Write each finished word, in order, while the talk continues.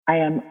I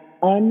am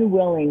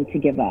unwilling to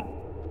give up,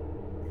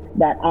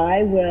 that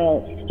I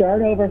will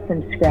start over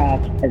from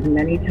scratch as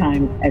many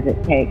times as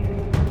it takes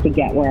to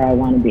get where I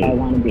want to be.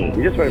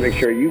 You just want to make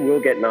sure you will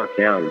get knocked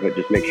down, but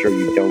just make sure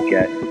you don't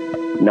get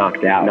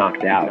knocked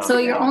out. So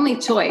your only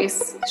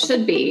choice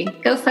should be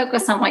go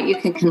focus on what you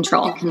can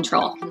control.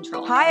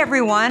 Hi,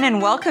 everyone,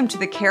 and welcome to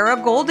the Kara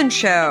Golden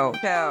Show.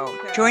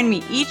 Join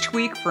me each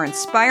week for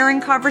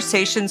inspiring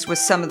conversations with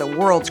some of the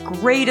world's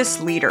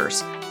greatest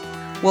leaders.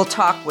 We'll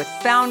talk with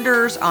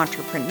founders,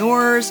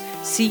 entrepreneurs,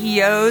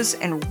 CEOs,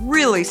 and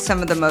really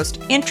some of the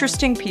most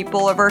interesting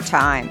people of our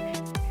time.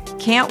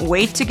 Can't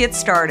wait to get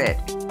started.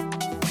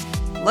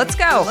 Let's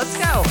go.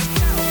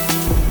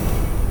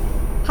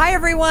 Hi,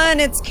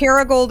 everyone. It's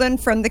Kara Golden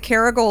from The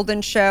Kara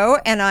Golden Show,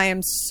 and I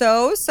am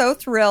so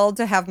thrilled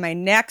to have my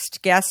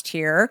next guest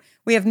here.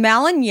 We have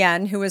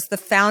Mallun, who is the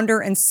founder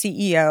and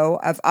CEO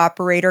of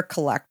Operator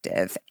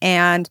Collective.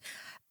 And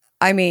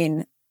I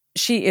mean,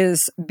 she is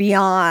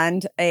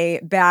beyond a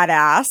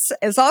badass,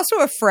 is also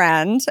a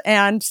friend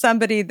and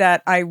somebody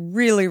that I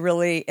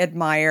really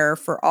admire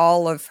for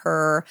all of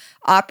her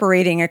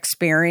operating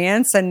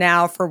experience and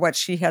now for what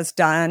she has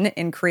done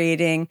in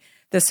creating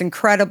this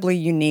incredibly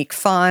unique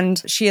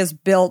fund. She has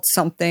built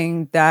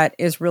something that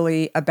is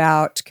really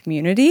about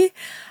community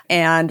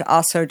and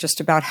also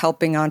just about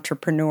helping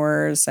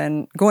entrepreneurs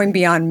and going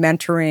beyond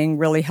mentoring,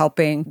 really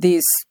helping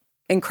these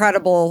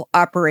incredible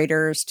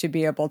operators to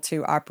be able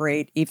to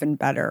operate even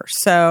better.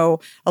 So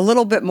a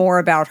little bit more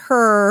about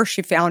her.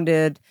 She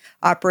founded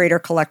Operator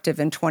Collective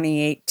in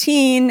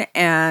 2018,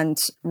 and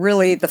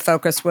really the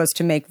focus was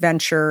to make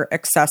venture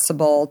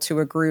accessible to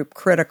a group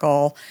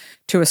critical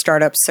to a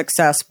startup's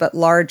success, but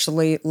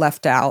largely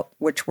left out,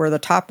 which were the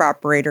top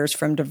operators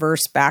from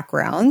diverse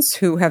backgrounds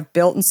who have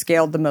built and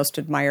scaled the most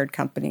admired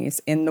companies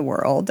in the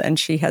world. And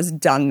she has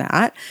done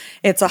that.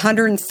 It's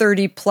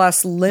 130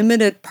 plus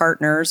limited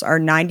partners are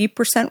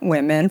 90%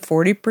 women,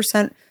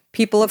 40%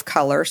 people of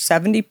color,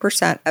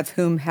 70% of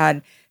whom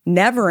had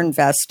never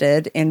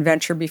invested in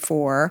venture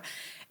before.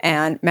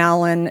 And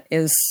Mallun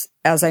is,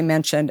 as I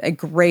mentioned, a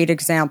great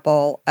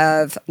example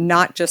of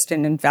not just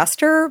an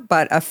investor,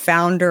 but a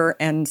founder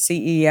and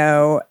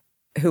CEO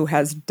who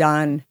has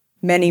done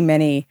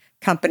many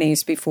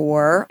companies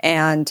before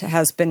and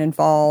has been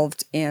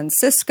involved in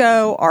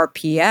Cisco,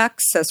 RPX,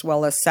 as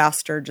well as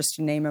SaaStr, just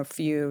to name a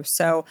few.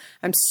 So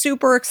I'm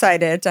super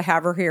excited to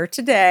have her here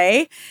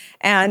today.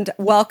 And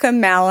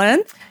welcome,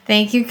 Mallun.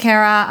 Thank you,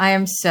 Kara. I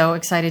am so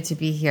excited to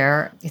be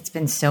here. It's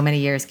been so many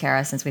years,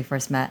 Kara, since we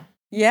first met.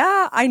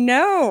 Yeah, I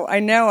know.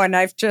 And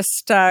I've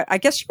just, I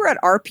guess you were at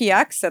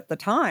RPX at the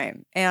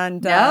time.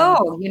 And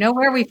no, you know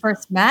where we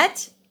first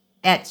met?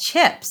 At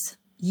CHIPS.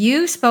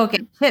 You spoke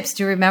at CHIPS.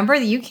 Do you remember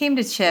that you came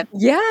to CHIPS?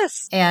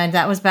 Yes. And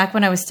that was back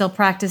when I was still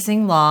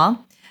practicing law.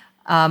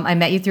 I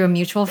met you through a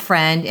mutual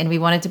friend, and we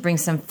wanted to bring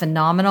some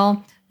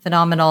phenomenal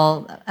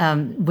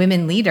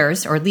women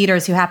leaders, or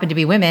leaders who happen to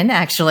be women,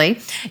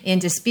 actually, in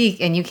to speak.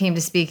 And you came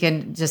to speak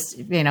and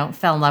just,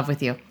 fell in love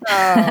with you.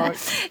 Oh.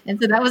 And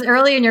so that was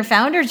early in your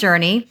founder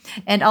journey.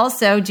 And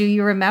also, do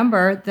you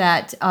remember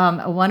that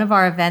one of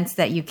our events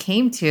that you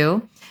came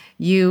to,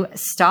 you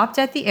stopped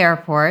at the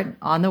airport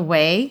on the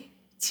way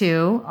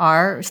to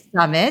our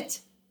summit?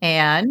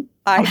 And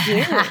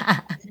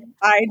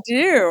I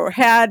do.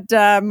 Had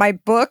my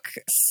book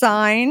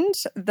signed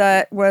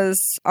that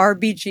was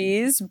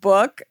RBG's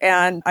book,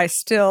 and I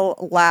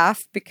still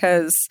laugh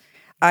because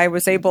I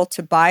was able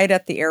to buy it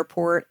at the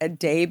airport a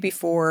day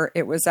before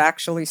it was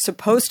actually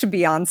supposed to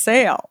be on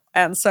sale.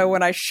 And so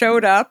when I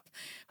showed up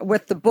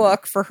with the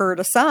book for her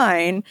to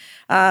sign,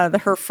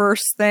 her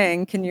first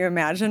thing, can you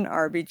imagine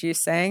RBG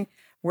saying,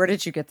 "Where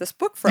did you get this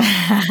book from?"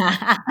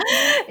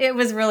 It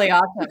was really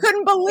awesome. I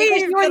couldn't believe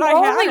you were the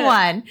only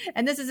one.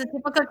 And this is a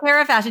typical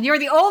Kara fashion. You were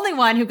the only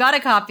one who got a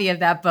copy of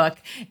that book.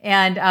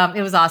 And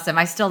it was awesome.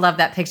 I still love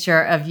that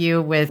picture of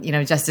you with,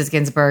 Justice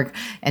Ginsburg,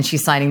 and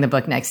she's signing the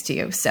book next to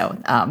you. So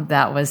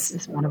that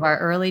was one of our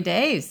early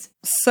days.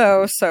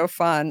 So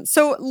fun.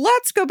 So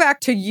let's go back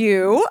to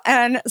you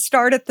and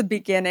start at the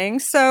beginning.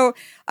 So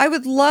I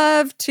would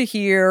love to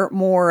hear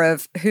more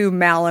of who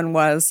Mallun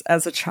was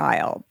as a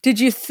child. Did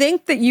you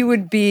think that you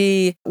would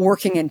be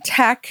working in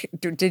tech?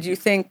 Did you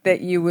think that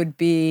you would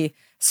be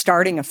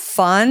starting a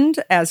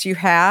fund as you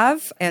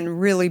have and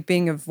really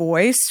being a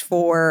voice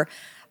for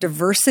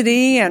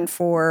diversity and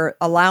for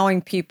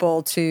allowing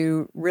people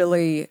to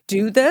really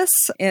do this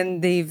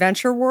in the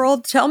venture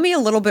world? Tell me a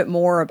little bit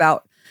more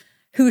about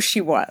who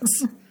she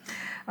was.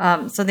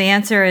 So the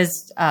answer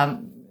is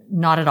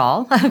not at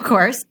all, of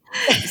course.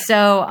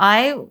 So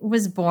I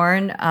was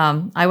born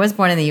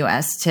in the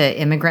U.S. to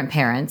immigrant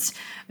parents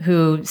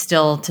who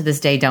still to this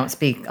day don't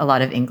speak a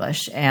lot of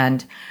English.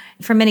 And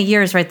for many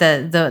years, right,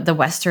 the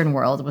Western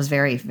world was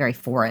very, very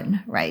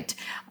foreign, right,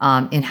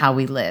 in how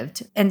we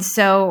lived. And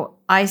so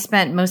I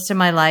spent most of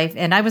my life,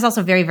 and I was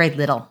also very, very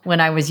little when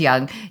I was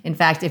young. In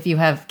fact, if you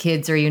have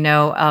kids or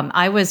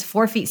I was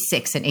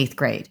 4'6" in 8th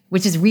grade,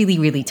 which is really,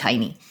 really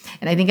tiny.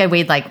 And I think I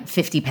weighed like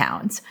 50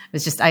 pounds. It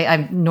was just,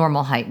 I'm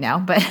normal height now,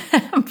 but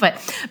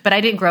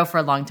I didn't grow for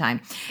a long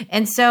time.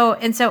 And so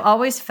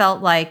always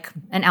felt like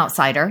an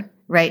outsider.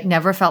 Right.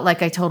 Never felt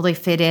like I totally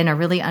fit in or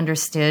really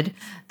understood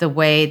the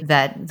way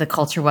that the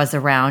culture was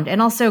around.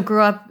 And also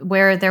grew up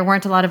where there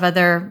weren't a lot of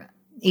other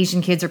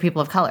Asian kids or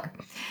people of color.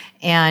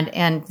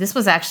 And this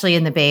was actually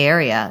in the Bay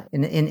Area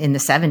in the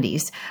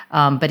 70s.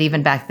 But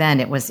even back then,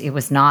 it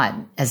was not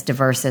as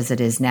diverse as it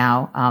is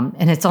now.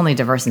 And it's only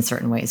diverse in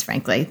certain ways,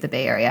 frankly, the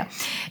Bay Area.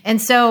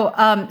 And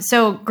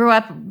so grew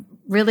up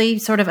really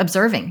sort of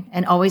observing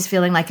and always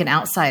feeling like an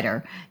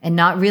outsider and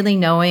not really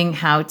knowing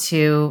how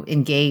to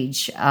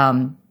engage,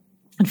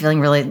 and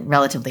feeling really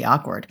relatively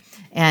awkward,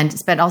 and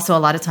spent also a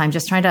lot of time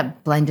just trying to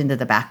blend into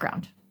the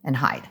background and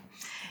hide.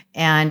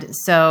 And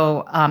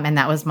so, and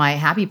that was my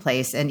happy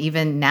place. And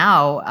even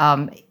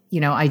now,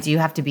 I do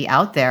have to be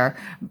out there,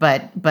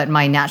 but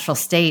my natural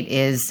state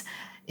is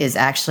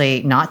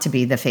actually not to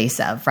be the face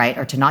of, right,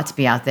 or to not to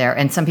be out there.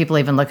 And some people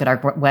even look at our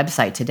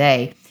website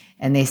today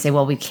and they say,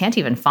 well, we can't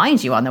even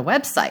find you on the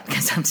website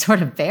because I'm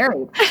sort of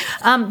buried.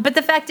 But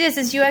the fact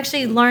is you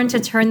actually learn to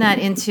turn that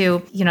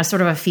into,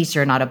 sort of a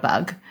feature, not a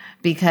bug.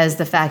 Because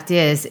the fact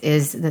is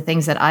the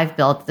things that I've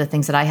built, the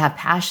things that I have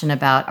passion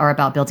about are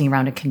about building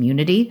around a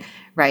community,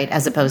 right?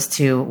 As opposed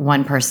to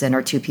one person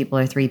or two people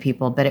or three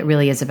people, but it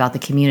really is about the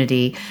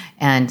community.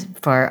 And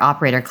for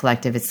Operator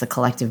Collective, it's the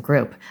collective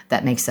group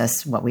that makes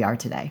us what we are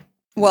today.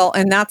 Well,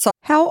 and that's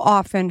how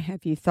often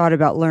have you thought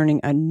about learning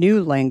a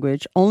new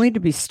language only to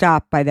be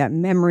stopped by that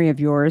memory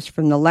of yours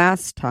from the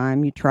last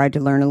time you tried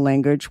to learn a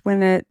language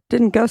when it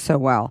didn't go so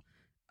well?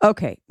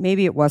 Okay,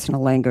 maybe it wasn't a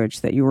language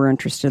that you were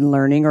interested in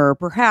learning, or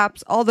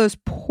perhaps all those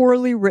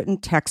poorly written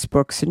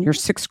textbooks in your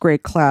 6th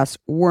grade class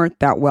weren't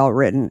that well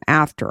written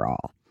after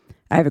all.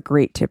 I have a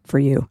great tip for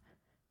you.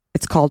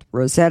 It's called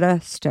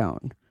Rosetta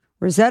Stone.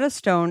 Rosetta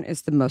Stone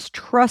is the most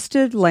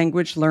trusted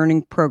language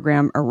learning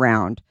program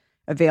around,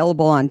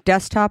 available on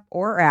desktop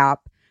or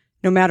app,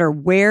 no matter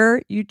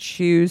where you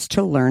choose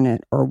to learn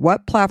it or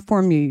what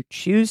platform you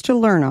choose to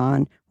learn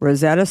on.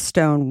 Rosetta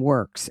Stone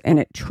works, and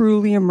it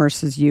truly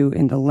immerses you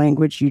in the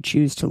language you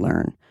choose to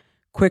learn,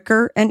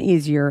 quicker and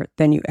easier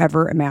than you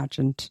ever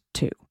imagined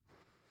to.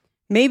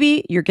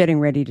 Maybe you're getting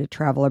ready to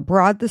travel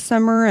abroad this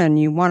summer and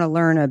you want to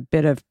learn a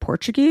bit of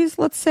Portuguese,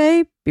 let's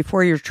say,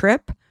 before your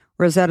trip.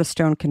 Rosetta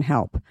Stone can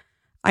help.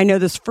 I know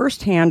this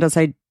firsthand as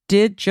I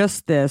did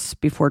just this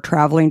before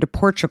traveling to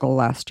Portugal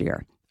last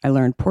year. I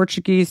learned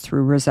Portuguese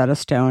through Rosetta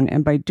Stone,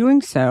 and by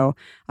doing so,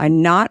 I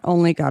not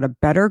only got a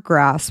better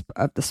grasp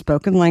of the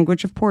spoken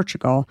language of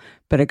Portugal,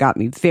 but it got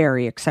me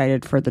very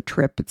excited for the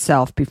trip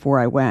itself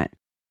before I went.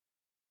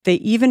 They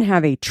even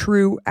have a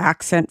true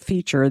accent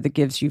feature that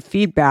gives you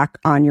feedback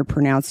on your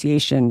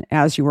pronunciation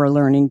as you are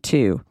learning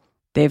too.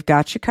 They've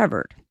got you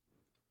covered.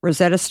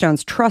 Rosetta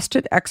Stone's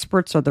trusted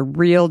experts are the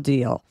real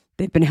deal.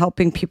 They've been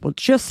helping people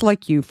just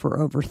like you for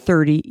over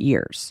 30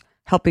 years.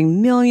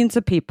 Helping millions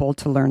of people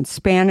to learn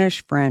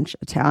Spanish, French,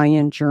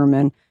 Italian,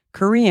 German,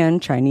 Korean,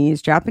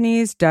 Chinese,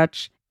 Japanese,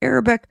 Dutch,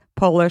 Arabic,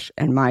 Polish,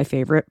 and my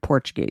favorite,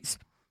 Portuguese.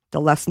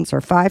 The lessons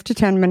are 5 to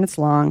 10 minutes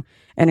long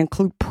and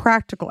include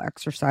practical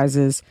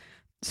exercises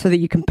so that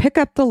you can pick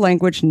up the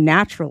language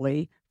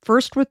naturally,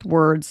 first with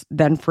words,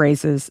 then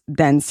phrases,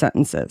 then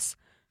sentences.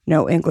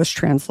 No English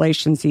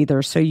translations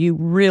either, so you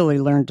really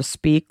learn to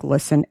speak,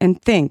 listen,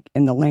 and think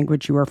in the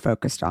language you are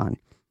focused on,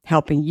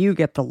 helping you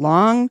get the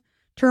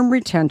long-term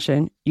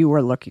retention you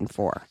are looking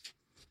for.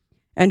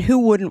 And who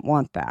wouldn't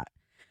want that?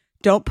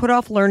 Don't put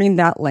off learning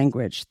that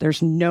language.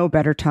 There's no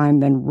better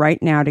time than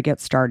right now to get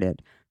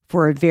started.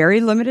 For a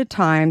very limited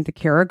time, the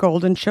Kara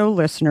Golden Show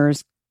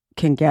listeners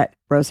can get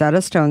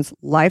Rosetta Stone's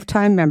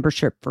lifetime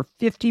membership for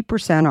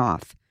 50%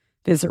 off.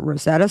 Visit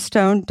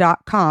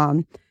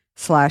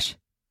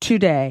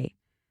rosettastone.com/today.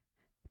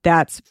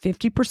 That's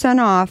 50%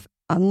 off,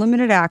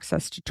 unlimited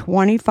access to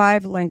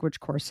 25 language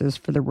courses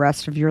for the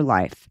rest of your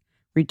life.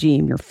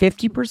 Redeem your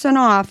 50%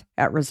 off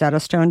at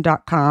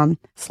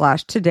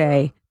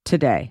rosettastone.com/today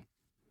today.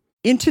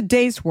 In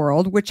today's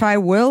world, which I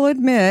will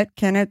admit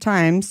can at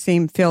times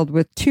seem filled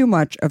with too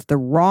much of the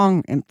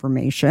wrong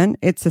information,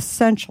 it's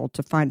essential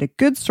to find a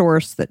good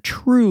source that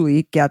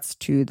truly gets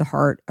to the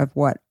heart of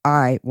what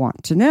I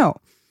want to know.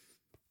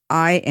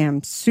 I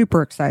am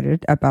super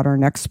excited about our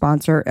next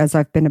sponsor, as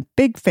I've been a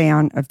big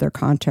fan of their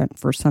content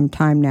for some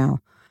time now.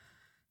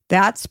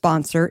 That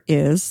sponsor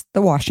is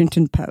The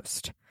Washington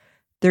Post.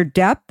 Their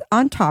depth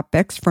on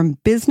topics from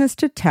business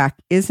to tech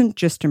isn't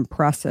just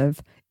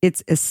impressive,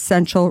 it's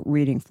essential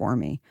reading for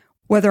me.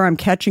 Whether I'm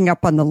catching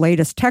up on the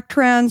latest tech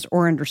trends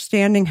or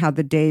understanding how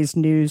the day's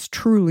news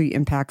truly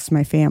impacts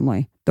my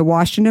family, The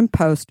Washington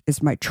Post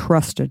is my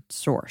trusted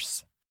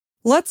source.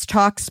 Let's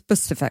talk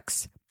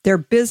specifics. Their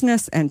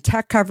business and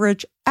tech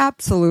coverage,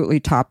 absolutely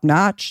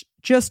top-notch.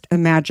 Just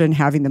imagine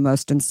having the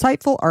most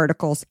insightful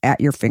articles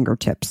at your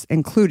fingertips,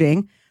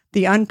 including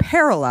the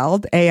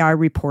unparalleled AI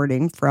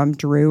reporting from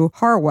Drew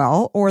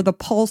Harwell or the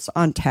pulse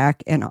on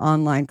tech and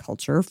online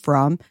culture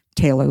from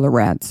Taylor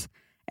Lorenz.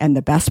 And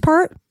the best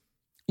part?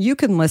 You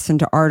can listen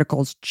to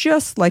articles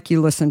just like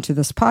you listen to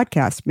this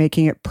podcast,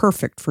 making it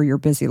perfect for your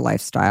busy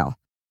lifestyle.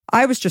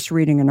 I was just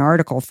reading an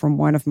article from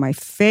one of my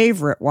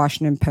favorite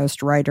Washington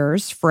Post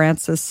writers,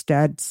 Frances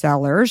Stead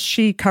Sellers.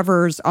 She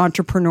covers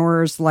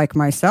entrepreneurs like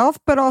myself,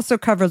 but also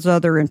covers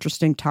other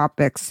interesting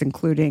topics,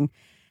 including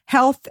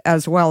health,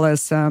 as well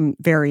as some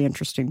very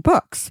interesting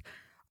books.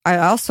 I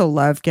also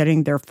love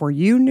getting their For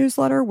You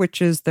newsletter,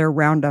 which is their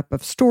roundup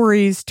of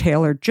stories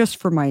tailored just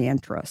for my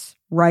interests,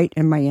 right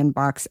in my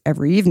inbox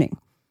every evening.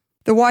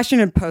 The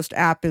Washington Post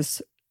app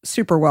is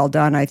super well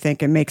done, I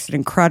think. It makes it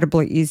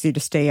incredibly easy to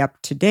stay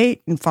up to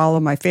date and follow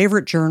my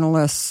favorite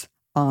journalists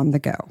on the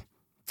go.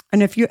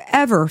 And if you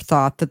ever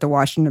thought that the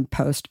Washington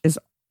Post is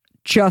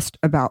just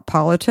about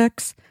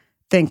politics,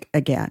 think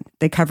again.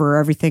 They cover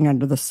everything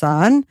under the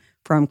sun,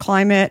 from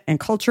climate and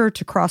culture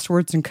to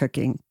crosswords and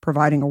cooking,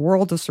 providing a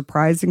world of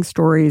surprising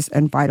stories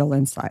and vital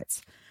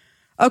insights.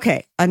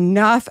 Okay,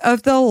 enough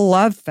of the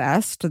love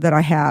fest that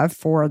I have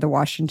for the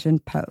Washington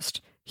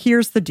Post.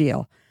 Here's the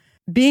deal.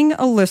 Being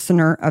a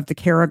listener of The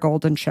Kara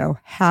Goldin Show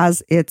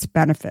has its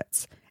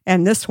benefits,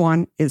 and this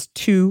one is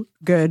too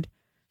good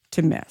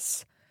to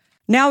miss.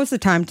 Now is the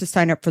time to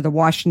sign up for the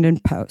Washington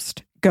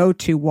Post. Go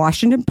to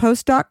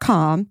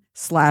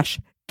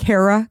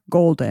washingtonpost.com/Kara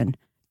Goldin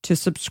to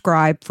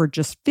subscribe for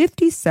just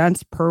 50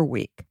 cents per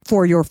week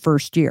for your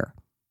first year.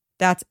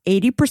 That's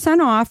 80%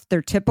 off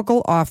their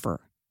typical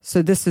offer.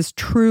 So this is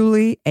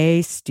truly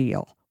a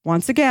steal.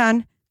 Once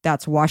again,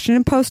 that's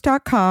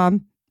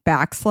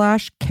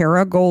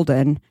washingtonpost.com/Kara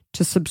Goldin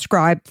to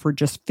subscribe for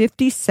just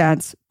 50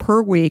 cents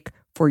per week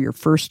for your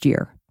first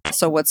year.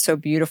 So what's so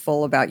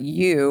beautiful about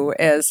you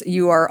is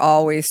you are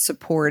always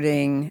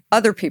supporting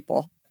other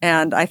people.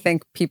 And I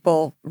think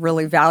people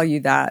really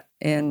value that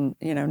in,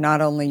 not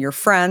only your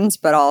friends,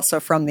 but also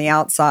from the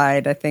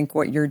outside. I think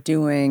what you're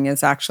doing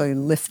is actually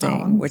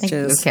lifting, which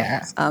is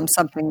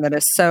something that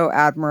is so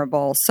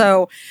admirable.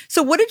 So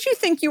what did you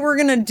think you were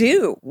going to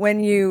do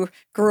when you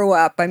grew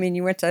up? I mean,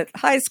 you went to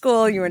high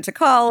school, you went to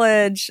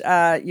college,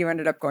 you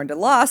ended up going to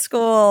law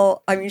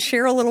school. I mean,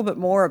 share a little bit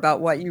more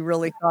about what you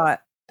really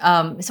thought.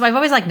 So I've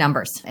always liked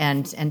numbers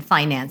and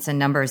finance and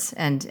numbers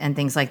and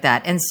things like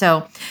that. And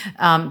so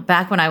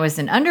back when I was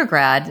in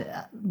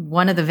undergrad,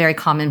 one of the very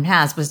common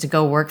paths was to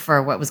go work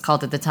for what was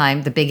called at the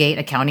time the Big 8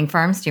 accounting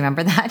firms. Do you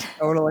remember that?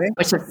 Totally.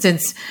 Which has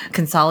since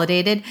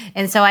consolidated.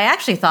 And so I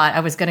actually thought I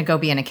was going to go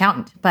be an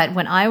accountant. But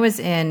when I was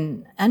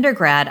in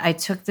undergrad, I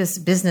took this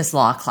business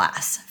law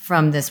class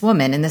from this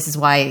woman. And this is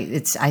why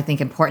it's, I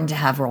think, important to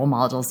have role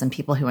models and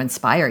people who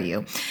inspire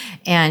you.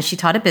 And she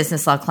taught a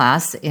business law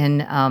class in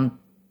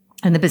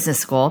the business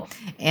school.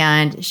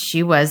 And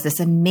she was this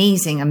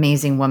amazing,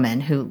 amazing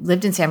woman who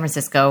lived in San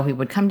Francisco, who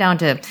would come down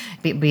to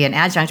be an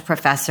adjunct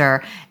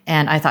professor.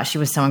 And I thought she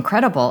was so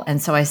incredible.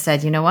 And so I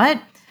said, you know what?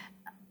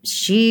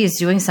 She is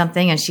doing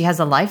something and she has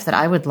a life that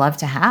I would love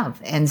to have.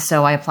 And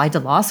so I applied to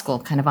law school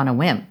kind of on a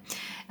whim.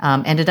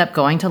 Ended up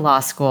going to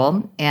law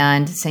school,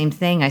 and same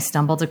thing. I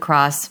stumbled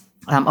across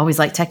always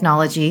liked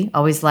technology,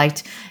 always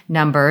liked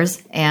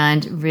numbers,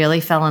 and really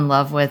fell in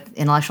love with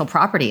intellectual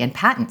property and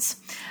patents.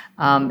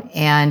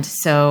 And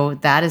so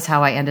that is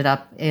how I ended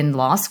up in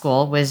law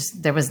school.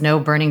 There was no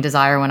burning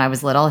desire when I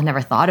was little. I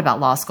never thought about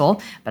law school,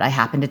 but I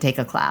happened to take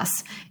a class.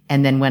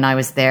 And then when I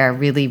was there,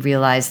 really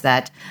realized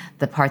that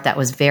the part that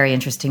was very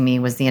interesting to me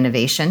was the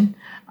innovation,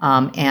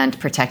 and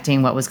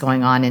protecting what was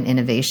going on in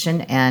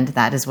innovation. And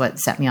that is what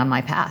set me on my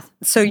path.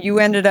 So you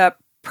ended up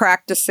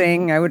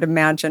practicing, I would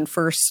imagine,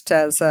 first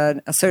as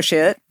an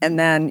associate, and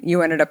then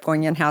you ended up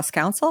going in-house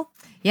counsel?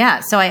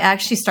 Yeah. So I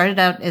actually started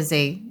out as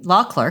a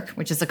law clerk,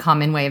 which is a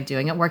common way of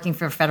doing it, working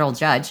for a federal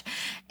judge.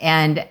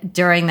 And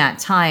during that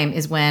time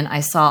is when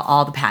I saw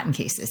all the patent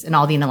cases and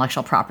all the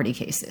intellectual property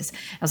cases.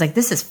 I was like,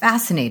 this is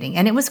fascinating.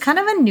 And it was kind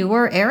of a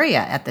newer area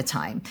at the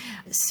time.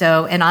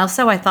 So, and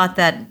also I thought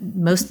that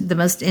the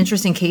most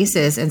interesting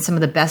cases and some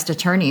of the best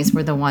attorneys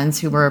were the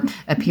ones who were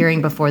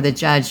appearing before the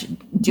judge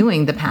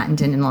doing the patent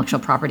and intellectual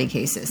property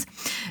cases.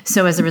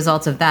 So as a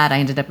result of that, I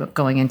ended up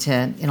going into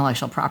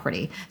intellectual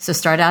property. So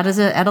started out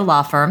at a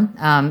law firm,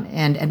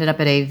 and ended up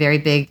at a very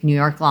big New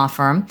York law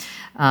firm.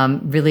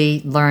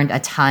 Really learned a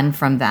ton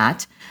from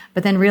that,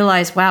 but then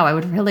realized, wow, I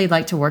would really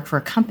like to work for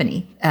a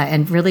company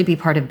and really be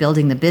part of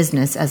building the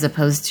business as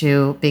opposed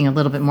to being a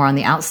little bit more on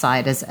the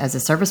outside as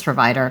a service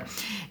provider,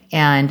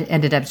 and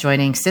ended up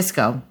joining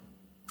Cisco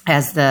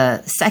as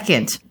the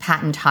second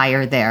patent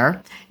hire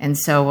there. And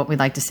so what we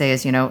like to say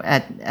is,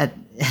 at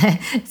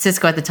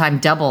Cisco at the time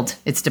doubled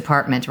its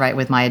department, right,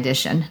 with my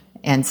addition.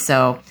 And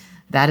so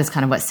that is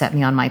kind of what set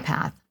me on my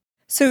path.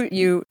 So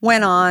you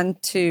went on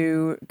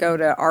to go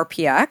to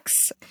RPX.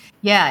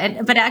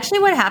 Yeah. But actually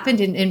what happened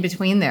in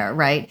between there,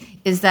 right,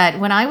 is that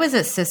when I was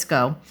at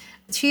Cisco,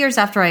 2 years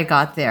after I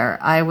got there,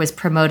 I was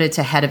promoted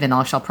to head of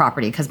intellectual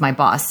property because my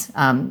boss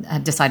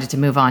had decided to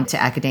move on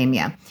to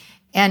academia.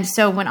 And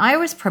so when I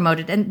was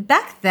promoted, and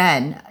back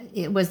then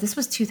this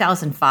was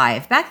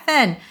 2005. Back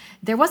then,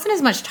 there wasn't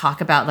as much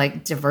talk about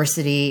like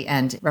diversity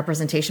and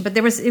representation, but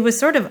it was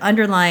sort of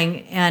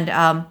underlying.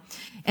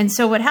 And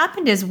so what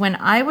happened is when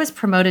I was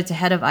promoted to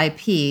head of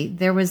IP,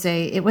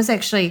 it was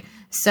actually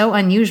so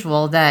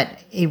unusual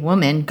that a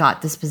woman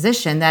got this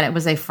position that it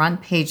was a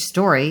front page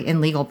story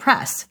in legal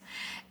press.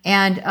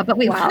 And but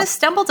we kind of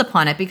stumbled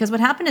upon it because what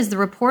happened is the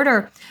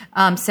reporter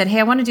said, "Hey,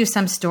 I want to do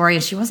some story,"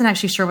 and she wasn't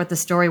actually sure what the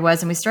story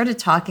was. And we started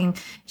talking.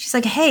 She's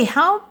like, "Hey,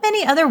 how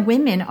many other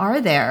women are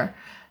there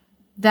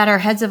that are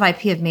heads of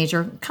IP of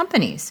major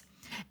companies?"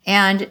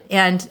 And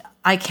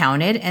I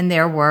counted, and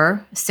there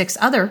were 6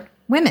 other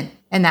women,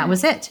 and that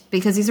was it.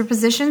 Because these are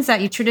positions that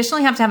you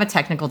traditionally have to have a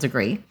technical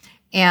degree,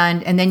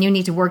 and then you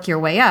need to work your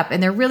way up.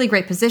 And they're really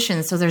great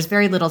positions, so there's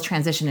very little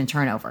transition and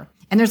turnover.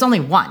 And there's only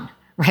one.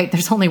 Right.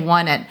 There's only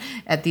one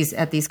at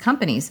these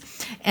companies.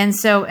 And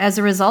so as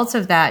a result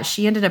of that,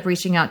 she ended up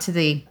reaching out to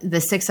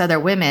the 6 other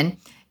women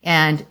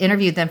and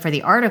interviewed them for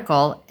the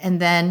article. And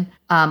then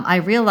I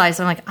realized,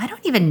 I'm like, I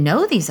don't even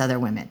know these other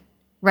women.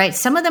 Right.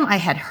 Some of them I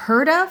had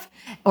heard of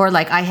or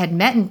like I had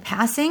met in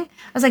passing.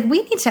 I was like,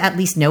 we need to at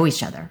least know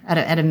each other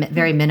at a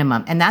very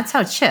minimum. And that's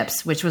how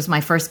CHIPS, which was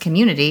my first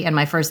community and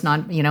my first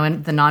and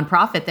the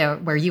nonprofit there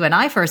where you and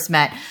I first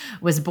met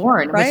was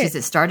born, right. Which is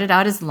it started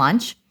out as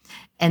lunch.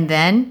 And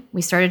then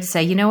we started to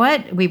say, you know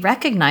what? We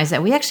recognized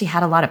that we actually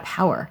had a lot of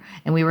power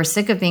and we were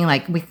sick of being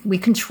like, we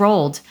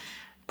controlled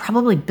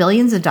probably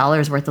billions of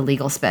dollars worth of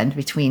legal spend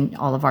between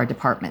all of our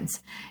departments.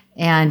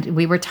 And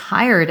we were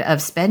tired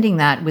of spending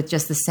that with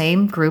just the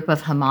same group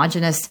of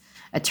homogenous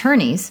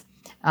attorneys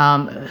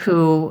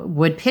who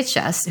would pitch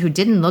us, who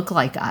didn't look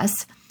like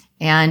us,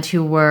 and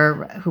who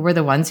were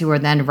the ones who were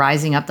then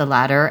rising up the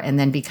ladder and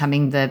then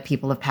becoming the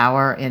people of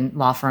power in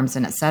law firms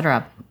and et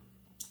cetera.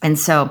 And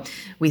so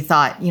we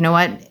thought, you know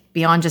what,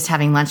 beyond just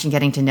having lunch and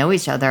getting to know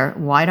each other,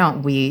 why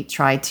don't we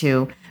try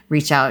to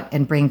reach out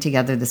and bring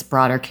together this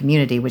broader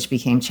community, which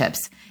became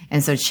CHIPS.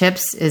 And so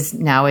CHIPS is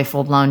now a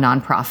full-blown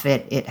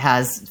nonprofit. It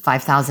has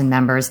 5,000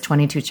 members,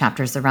 22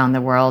 chapters around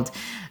the world.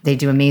 They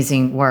do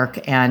amazing work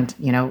and,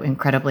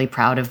 incredibly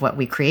proud of what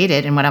we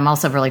created. And what I'm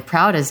also really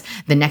proud is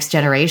the next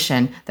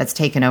generation that's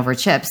taken over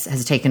CHIPS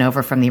has taken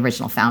over from the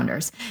original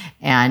founders.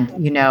 And,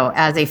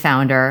 as a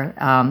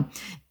founder,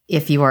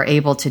 if you are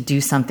able to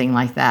do something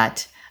like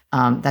that,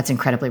 that's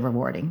incredibly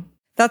rewarding.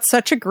 That's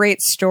such a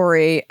great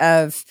story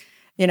of,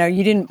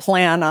 you didn't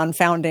plan on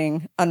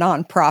founding a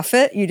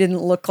nonprofit. You didn't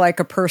look like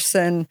a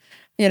person,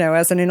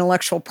 as an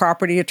intellectual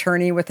property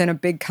attorney within a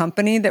big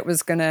company that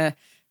was going to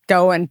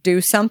go and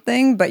do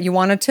something, but you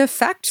wanted to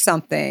affect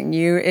something.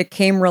 It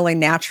came really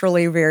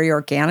naturally, very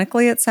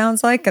organically, it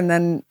sounds like. And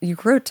then you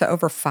grew it to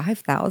over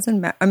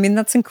 5,000. I mean,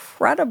 that's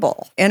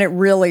incredible. And it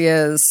really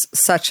is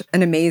such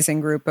an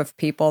amazing group of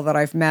people that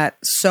I've met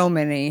so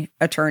many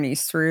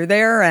attorneys through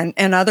there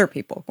and other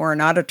people who are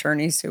not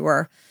attorneys who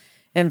are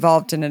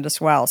involved in it as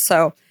well.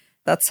 So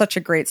that's such a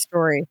great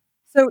story.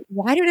 So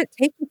why did it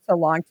take you so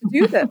long to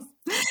do this?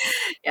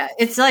 Yeah,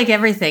 it's like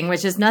everything,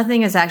 which is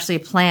nothing is actually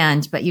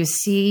planned, but you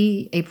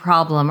see a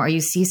problem or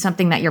you see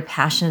something that you're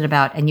passionate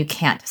about and you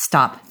can't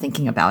stop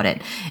thinking about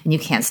it. And you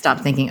can't stop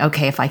thinking,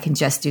 okay, if I can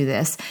just do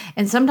this.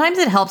 And sometimes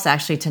it helps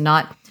actually to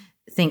not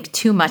think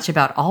too much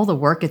about all the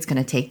work it's going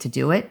to take to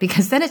do it,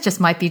 because then it just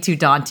might be too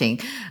daunting.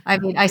 I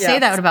mean, I say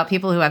that about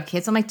people who have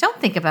kids. I'm like, don't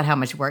think about how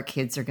much work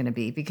kids are going to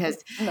be, because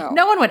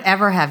no one would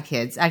ever have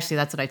kids. Actually,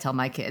 that's what I tell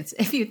my kids,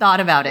 if you thought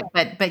about it,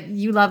 but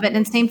you love it.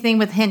 And same thing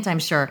with Hint, I'm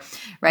sure,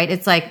 right?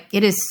 It's like,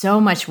 it is so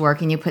much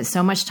work and you put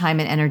so much time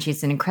and energy.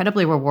 It's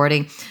incredibly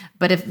rewarding.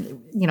 But if,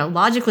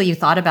 logically you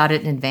thought about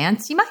it in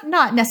advance, you might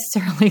not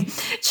necessarily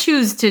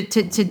choose to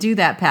do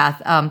that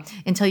path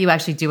until you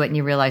actually do it and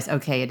you realize,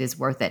 okay, it is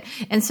worth it.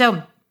 And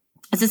so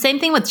it's the same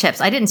thing with CHIPS.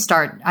 I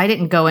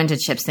didn't go into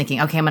CHIPS thinking,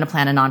 okay, I'm going to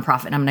plan a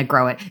nonprofit and I'm going to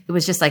grow it. It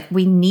was just like,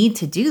 we need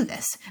to do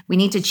this. We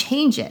need to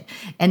change it.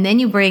 And then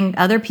you bring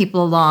other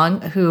people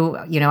along who,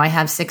 I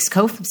have six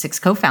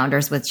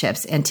co-founders with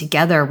CHIPS, and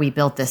together we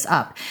built this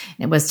up.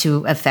 And it was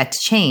to affect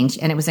change.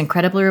 And it was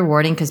incredibly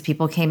rewarding because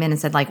people came in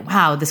and said like,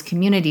 wow, this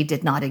community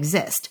did not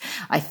exist.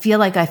 I feel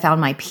like I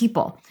found my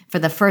people for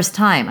the first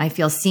time. I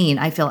feel seen.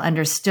 I feel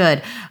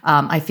understood.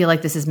 I feel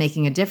like this is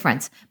making a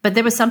difference. But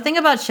there was something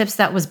about CHIPS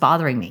that was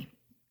bothering me.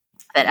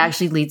 That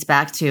actually leads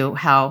back to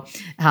how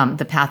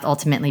the path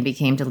ultimately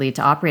became to lead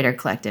to Operator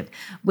Collective,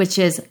 which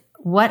is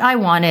what I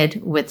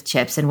wanted with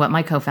CHIPS and what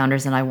my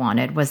co-founders and I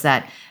wanted was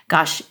that,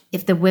 gosh,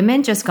 if the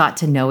women just got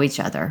to know each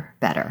other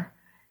better,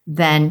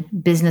 then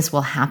business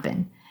will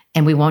happen.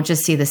 And we won't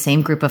just see the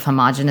same group of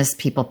homogenous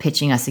people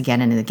pitching us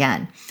again and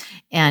again.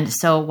 And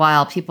so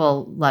while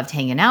people loved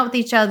hanging out with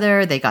each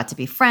other, they got to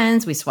be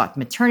friends. We swapped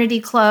maternity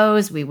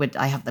clothes.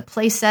 I have the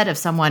play set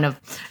of one of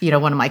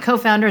my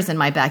co-founders in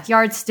my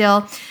backyard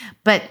still,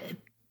 but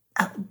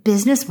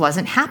business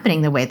wasn't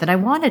happening the way that I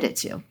wanted it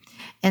to.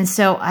 And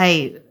so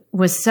I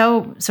was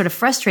so sort of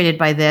frustrated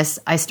by this.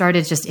 I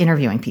started just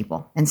interviewing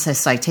people and so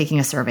like taking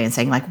a survey and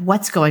saying like,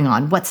 what's going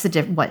on? What's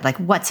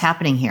what's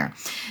happening here?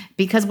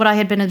 Because what I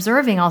had been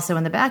observing also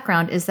in the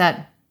background is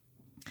that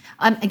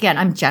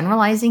I'm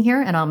generalizing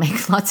here, and I'll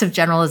make lots of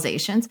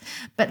generalizations.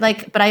 But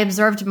I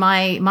observed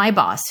my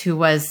boss, who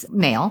was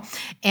male,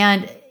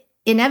 and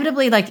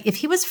inevitably, like if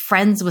he was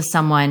friends with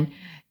someone,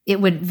 it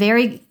would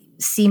very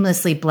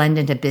seamlessly blend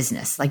into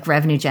business, like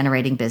revenue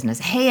generating business.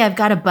 Hey, I've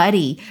got a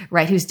buddy,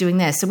 right, who's doing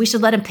this, so we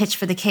should let him pitch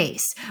for the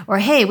case. Or,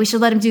 hey, we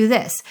should let him do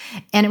this.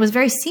 And it was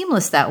very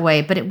seamless that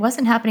way, but it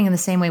wasn't happening in the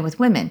same way with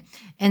women.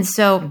 And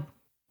so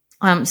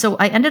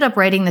I ended up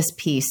writing this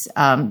piece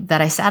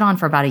that I sat on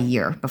for about a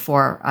year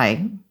before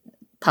I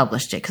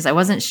published it, because I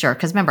wasn't sure.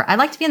 Because remember, I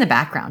like to be in the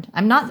background.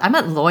 I'm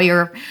a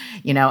lawyer,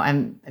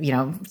 I'm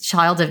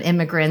child of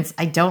immigrants.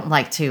 I don't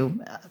like to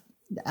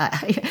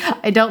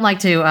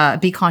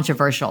be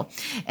controversial.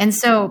 And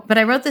so, but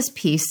I wrote this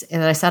piece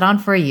that I sat on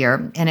for a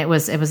year, and it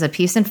was a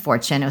piece in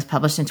Fortune. It was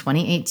published in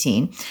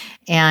 2018.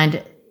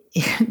 And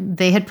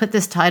they had put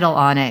this title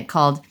on it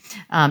called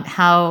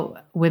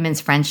How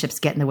Women's Friendships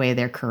Get in the Way of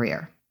Their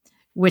Career,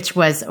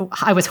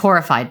 I was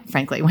horrified,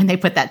 frankly, when they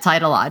put that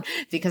title on,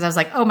 because I was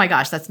like, oh my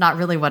gosh, that's not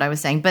really what I was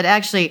saying. But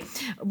actually,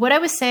 what I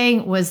was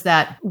saying was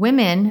that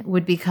women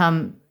would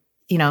become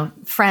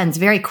friends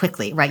very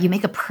quickly, right? You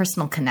make a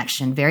personal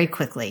connection very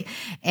quickly.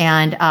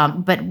 And,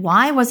 but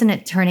why wasn't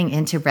it turning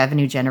into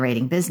revenue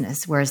generating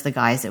business? Whereas the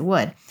guys, it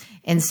would.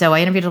 And so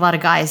I interviewed a lot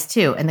of guys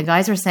too. And the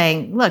guys were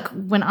saying, look,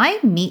 when I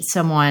meet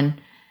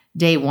someone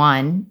day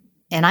one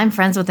and I'm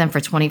friends with them for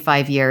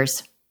 25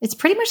 years, it's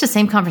pretty much the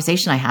same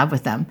conversation I have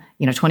with them,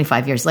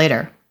 25 years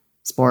later,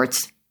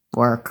 sports,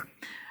 work,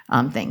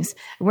 things.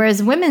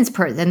 Whereas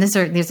and this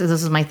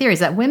is my theory, is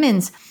that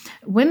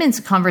women's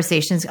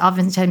conversations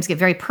oftentimes get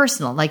very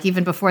personal. Like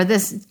even before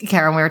this,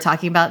 Karen, we were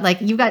talking about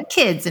like, you've got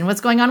kids and what's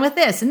going on with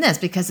this and this,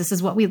 because this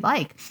is what we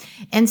like.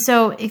 And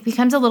so it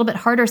becomes a little bit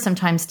harder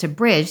sometimes to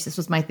bridge, this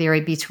was my theory,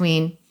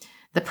 between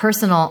the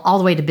personal all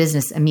the way to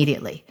business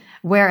immediately.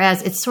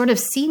 Whereas it's sort of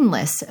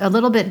seamless, a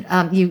little bit,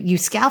 you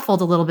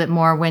scaffold a little bit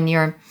more when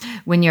you're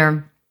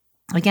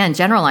again,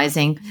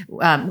 generalizing,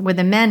 where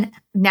the men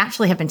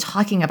naturally have been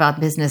talking about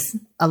business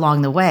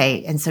along the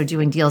way. And so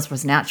doing deals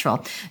was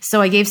natural.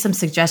 So I gave some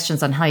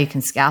suggestions on how you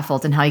can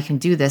scaffold and how you can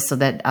do this so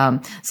that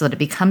it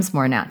becomes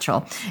more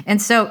natural. And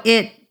so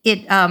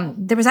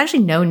there was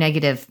actually no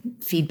negative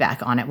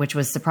feedback on it, which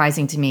was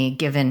surprising to me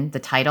given the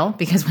title,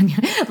 because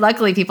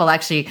luckily people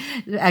actually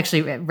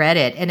read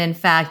it. And in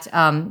fact,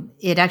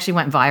 it actually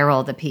went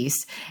viral, the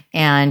piece,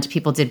 and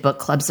people did book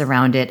clubs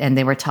around it, and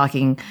they were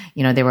talking,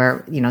 they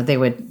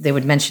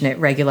would mention it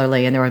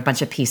regularly, and there were a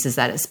bunch of pieces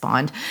that it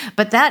spawned.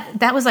 But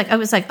that was like, I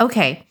was like,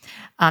 okay.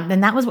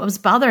 And that was what was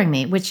bothering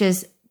me, which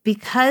is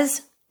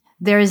because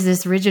there is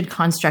this rigid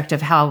construct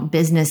of how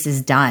business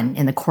is done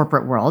in the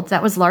corporate world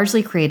that was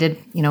largely created,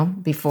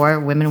 before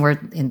women were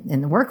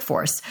in the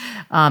workforce.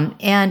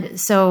 And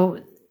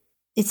so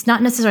it's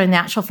not necessarily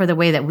natural for the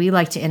way that we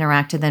like to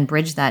interact to then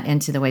bridge that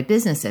into the way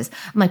business is.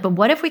 I'm like, but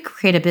what if we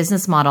create a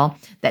business model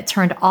that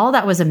turned all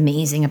that was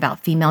amazing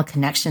about female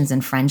connections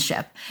and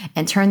friendship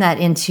and turned that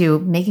into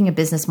making a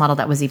business model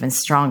that was even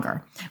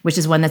stronger, which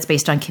is one that's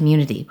based on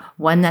community,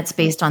 one that's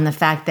based on the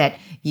fact that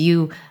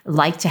you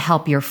like to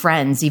help your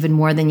friends even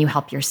more than you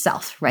help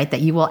yourself, right? That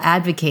you will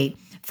advocate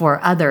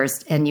for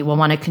others and you will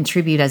want to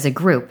contribute as a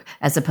group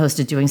as opposed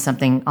to doing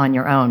something on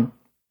your own.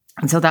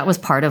 And so that was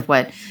part of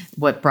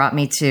what brought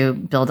me to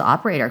build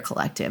Operator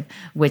Collective,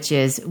 which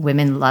is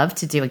women love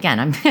to do. Again,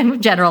 I'm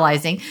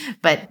generalizing,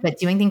 but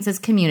doing things as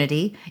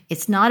community.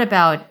 It's not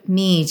about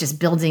me just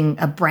building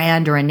a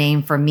brand or a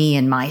name for me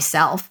and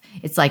myself.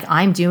 It's like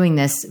I'm doing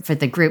this for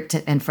the group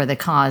and for the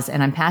cause,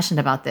 and I'm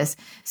passionate about this.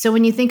 So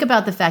when you think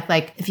about the fact,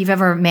 like if you've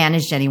ever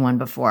managed anyone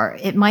before,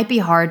 it might be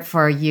hard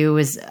for you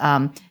as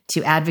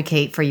to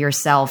advocate for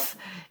yourself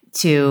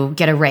to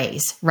get a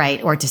raise,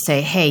 right? Or to say,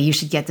 hey, you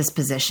should get this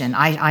position.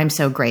 I'm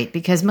so great,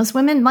 because most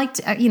women like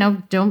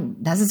to, don't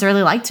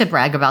necessarily like to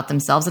brag about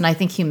themselves. And I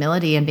think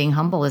humility and being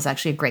humble is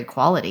actually a great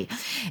quality.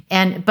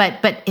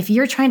 But if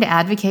you're trying to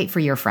advocate for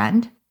your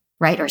friend,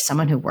 right? Or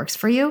someone who works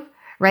for you,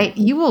 right?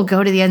 You will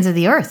go to the ends of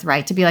the earth,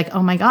 right? To be like,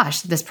 oh my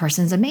gosh, this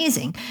person's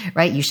amazing,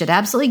 right? You should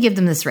absolutely give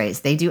them this raise.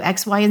 They do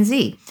X, Y, and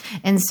Z.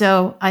 And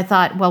so I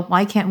thought, well,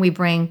 why can't we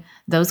bring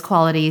those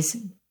qualities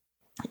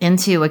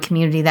into a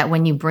community that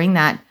when you bring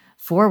that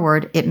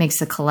forward, it makes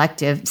the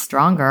collective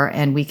stronger,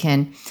 and we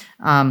can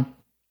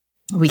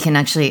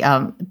actually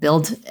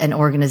build an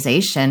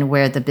organization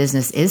where the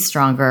business is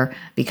stronger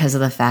because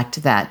of the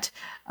fact that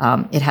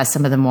it has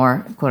some of the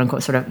more quote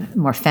unquote sort of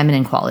more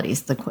feminine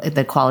qualities,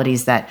 the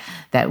qualities that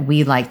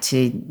we like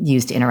to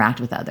use to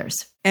interact with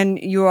others. And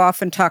you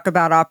often talk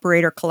about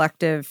Operator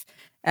Collective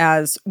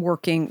as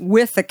working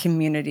with a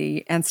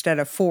community instead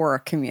of for a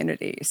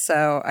community.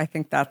 So I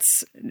think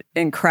that's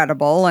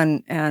incredible,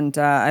 and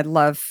I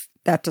love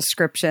that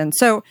description.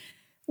 So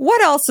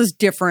what else is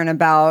different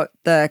about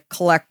the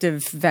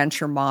collective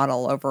venture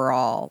model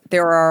overall?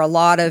 There are a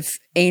lot of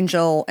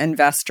angel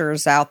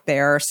investors out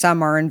there.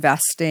 Some are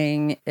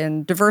investing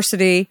in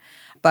diversity,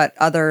 but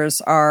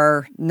others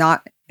are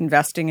not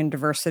investing in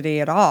diversity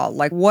at all.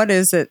 Like, what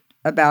is it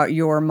about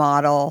your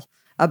model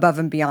above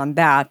and beyond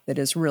that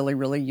is really,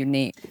 really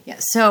unique. Yeah.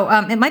 So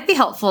it might be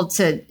helpful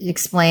to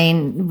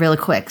explain really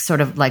quick,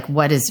 sort of like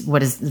what is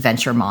the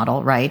venture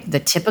model, right?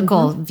 The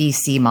typical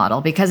VC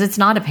model, because it's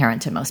not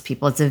apparent to most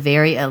people. It's a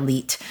very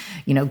elite,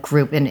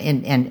 group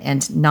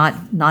and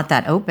not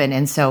that open.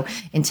 And so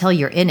until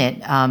you're in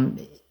it,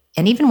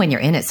 and even when you're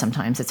in it,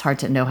 sometimes it's hard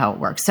to know how it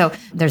works. So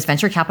there's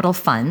venture capital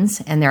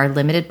funds, and there are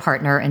limited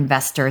partner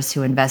investors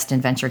who invest in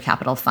venture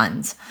capital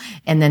funds.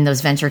 And then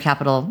those venture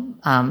capital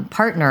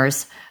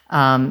partners,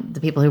 the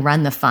people who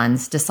run the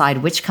funds, decide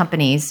which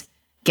companies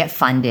get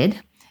funded,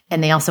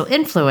 and they also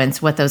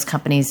influence what those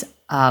companies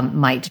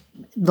might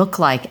look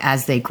like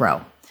as they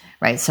grow.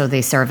 Right. So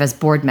they serve as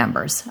board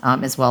members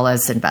as well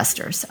as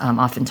investors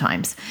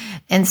oftentimes.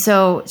 And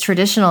so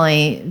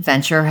traditionally,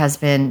 venture has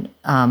been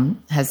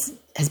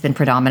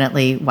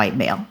predominantly white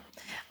male.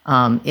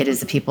 It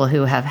is the people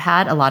who have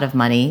had a lot of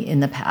money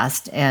in the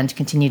past and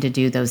continue to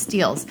do those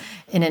deals.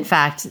 And in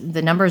fact,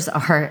 the numbers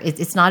are,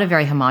 it's not a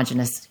very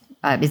homogenous,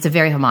 it's a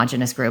very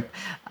homogenous group.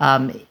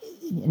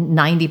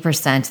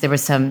 90%, there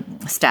was some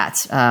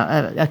stats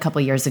a couple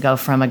of years ago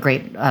from a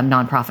great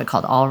nonprofit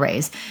called All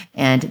Raise,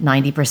 and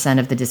 90%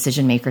 of the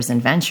decision makers in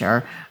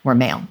venture were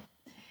male.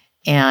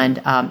 And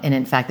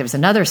in fact, there was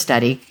another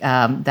study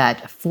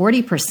that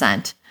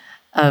 40%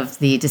 of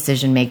the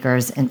decision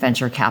makers in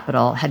venture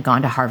capital had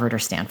gone to Harvard or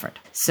Stanford.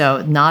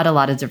 So not a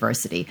lot of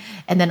diversity.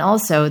 And then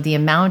also the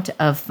amount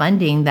of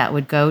funding that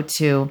would go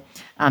to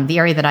the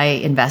area that I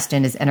invest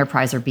in is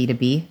enterprise or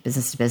B2B,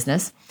 business to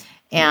business.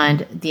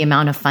 And the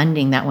amount of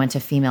funding that went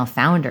to female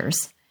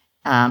founders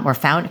or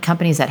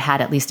companies that had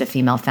at least a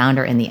female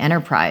founder in the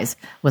enterprise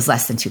was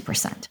less than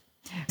 2%.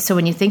 So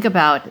when you think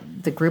about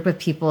the group of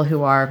people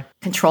who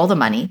control the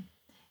money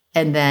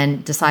and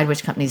then decide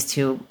which companies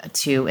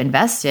to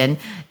invest in,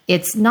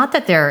 it's not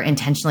that they're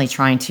intentionally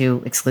trying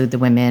to exclude the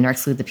women or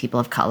exclude the people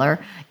of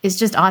color. It's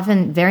just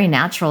often very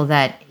natural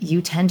that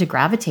you tend to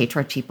gravitate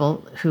toward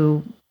people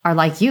who are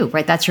like you,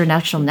 right? That's your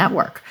natural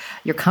network.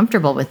 You're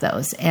comfortable with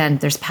those, and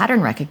there's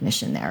pattern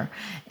recognition there.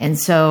 And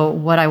so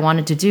what I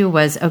wanted to do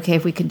was, okay,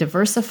 if we can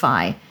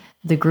diversify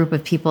the group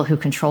of people who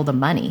control the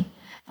money,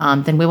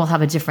 then we will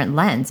have a different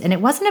lens. And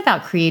it wasn't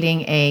about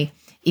creating a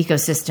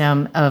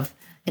ecosystem of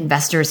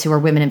investors who are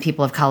women and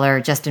people of color,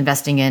 just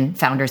investing in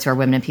founders who are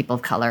women and people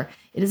of color.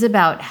 It is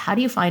about how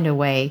do you find a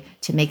way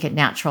to make it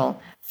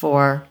natural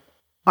for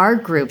our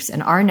groups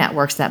and our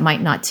networks that might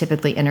not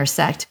typically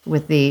intersect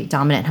with the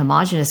dominant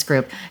homogenous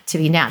group to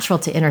be natural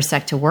to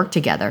intersect, to work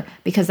together,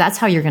 because that's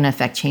how you're going to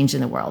affect change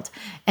in the world.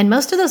 And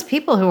most of those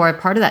people who are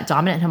part of that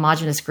dominant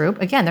homogenous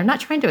group, again, they're not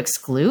trying to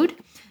exclude.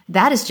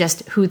 That is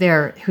just who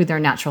their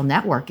natural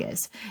network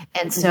is.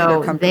 And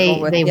so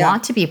they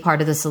want to be part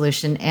of the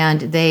solution.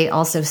 And they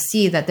also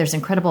see that there's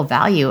incredible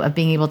value of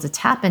being able to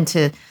tap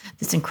into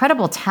this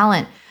incredible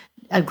talent,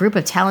 a group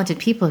of talented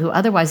people who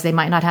otherwise they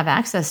might not have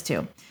access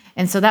to.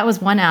 And so that was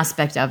one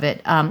aspect of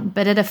it.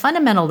 But at a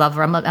fundamental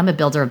level, I'm a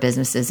builder of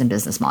businesses and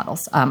business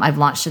models. I've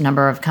launched a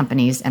number of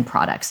companies and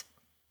products.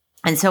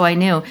 And so I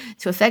knew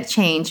to affect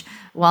change,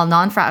 while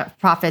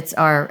nonprofits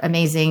are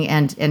amazing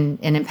and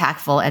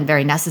impactful and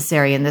very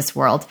necessary in this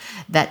world,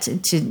 that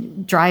to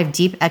drive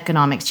deep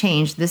economic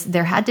change,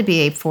 there had to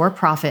be a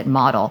for-profit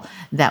model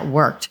that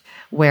worked,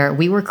 where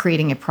we were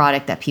creating a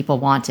product that people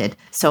wanted.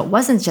 So it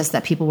wasn't just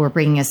that people were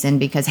bringing us in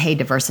because, hey,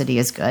 diversity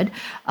is good.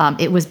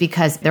 It was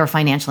because there were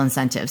financial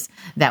incentives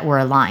that were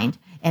aligned.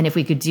 And if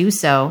we could do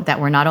so, that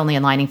we're not only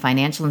aligning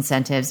financial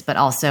incentives, but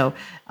also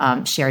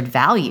shared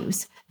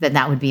values, then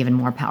that would be even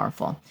more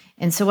powerful.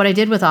 And so what I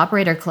did with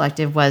Operator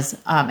Collective was,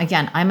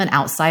 again, I'm an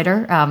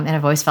outsider, and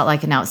I've always felt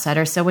like an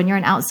outsider. So when you're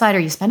an outsider,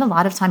 you spend a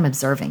lot of time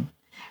observing,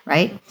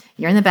 right?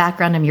 You're in the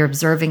background and you're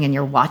observing and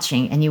you're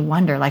watching and you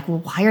wonder, like, well,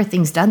 why are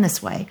things done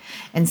this way?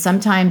 And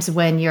sometimes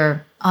when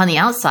you're on the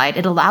outside,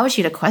 it allows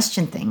you to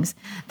question things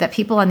that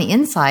people on the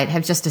inside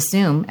have just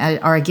assumed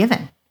are a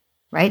given,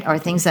 right? Are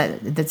things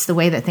that's the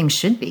way that things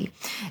should be.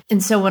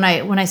 And so when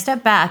I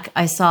stepped back,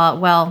 I saw,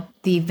 well,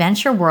 the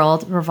venture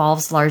world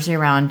revolves largely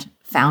around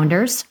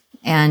founders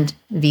and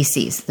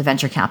VCs, the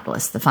venture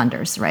capitalists, the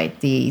funders, right?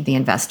 The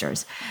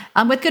investors,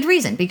 with good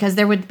reason, because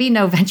there would be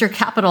no venture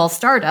capital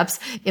startups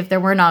if there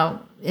were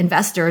no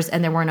investors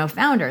and there were no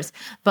founders.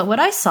 But what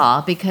I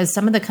saw, because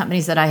some of the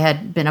companies that I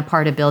had been a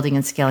part of building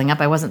and scaling up,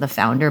 I wasn't the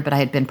founder, but I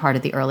had been part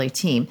of the early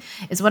team,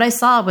 is what I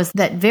saw was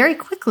that very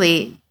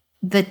quickly,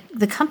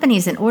 the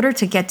companies, in order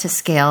to get to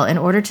scale, in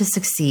order to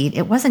succeed,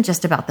 it wasn't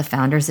just about the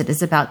founders, it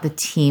is about the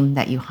team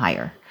that you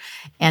hire.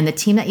 And the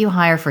team that you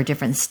hire for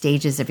different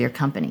stages of your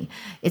company.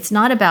 It's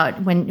not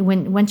about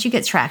once you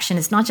get traction,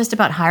 it's not just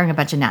about hiring a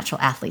bunch of natural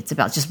athletes,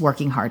 about just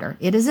working harder.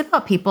 It is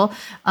about people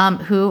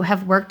who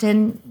have worked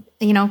in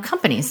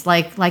companies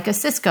like a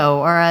Cisco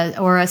or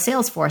a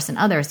Salesforce and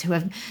others who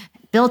have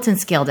built and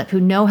scaled up, who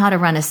know how to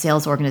run a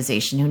sales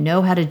organization, who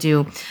know how to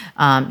do,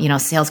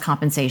 sales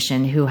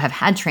compensation, who have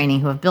had training,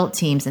 who have built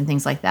teams and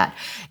things like that.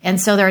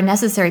 And so they're a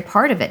necessary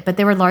part of it, but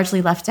they were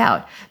largely left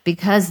out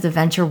because the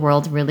venture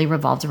world really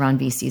revolved around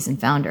VCs and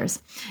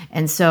founders.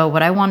 And so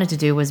what I wanted to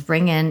do was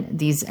bring in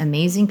these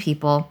amazing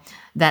people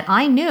that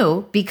I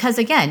knew because,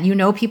 again,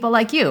 people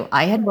like you.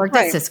 I had worked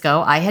at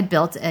Cisco. I had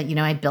built,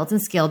 I'd built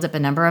and scaled up a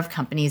number of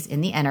companies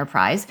in the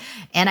enterprise,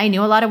 and I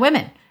knew a lot of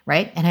women,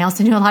 right? And I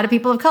also knew a lot of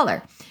people of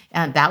color.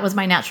 And that was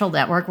my natural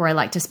network where I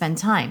like to spend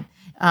time.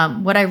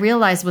 What I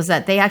realized was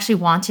that they actually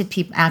wanted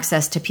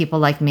access to people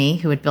like me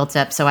who had built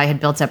up. So I had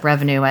built up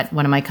revenue at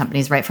one of my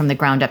companies right from the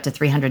ground up to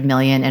 300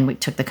 million. And we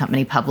took the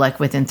company public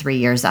within 3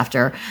 years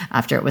after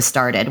it was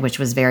started, which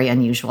was very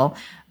unusual.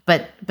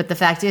 But the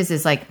fact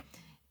is like,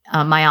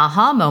 my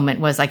aha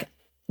moment was like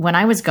when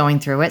I was going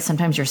through it,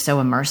 sometimes you're so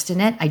immersed in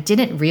it, I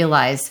didn't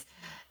realize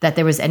that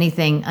there was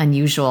anything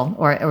unusual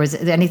or was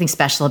anything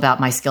special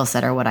about my skill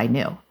set or what I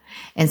knew.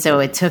 And so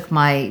it took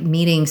my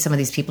meeting some of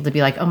these people to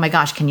be like, oh my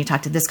gosh, can you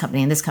talk to this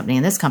company and this company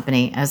and this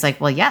company? I was like,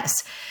 well,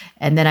 yes.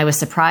 And then I was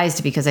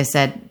surprised because I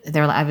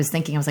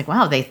was like,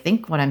 wow, they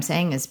think what I'm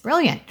saying is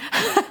brilliant,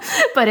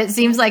 but it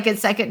seems like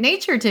it's second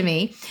nature to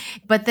me.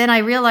 But then I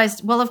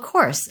realized, well, of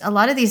course, a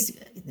lot of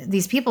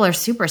these people are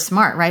super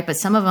smart, right? But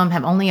some of them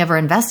have only ever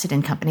invested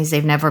in companies.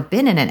 They've never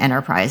been in an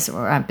enterprise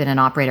or been an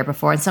operator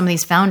before. And some of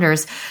these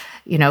founders,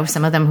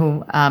 some of them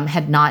who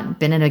had not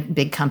been in a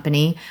big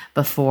company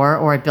before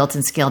or had built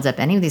and scaled up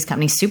any of these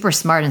companies, super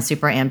smart and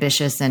super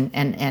ambitious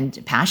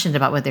and passionate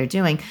about what they're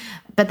doing.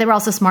 But they were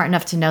also smart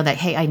enough to know that,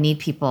 hey, I need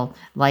people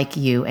like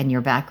you and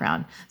your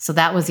background. So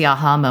that was the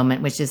aha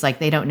moment, which is like,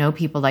 they don't know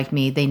people like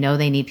me. They know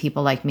they need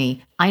people like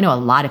me. I know a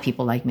lot of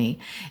people like me.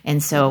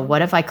 And so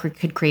what if I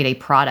could create a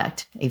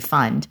product, a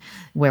fund,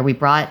 where we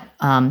brought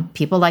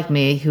people like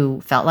me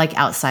who felt like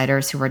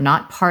outsiders, who were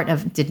not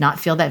did not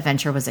feel that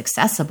venture was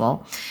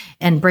accessible,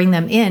 and bring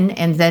them in.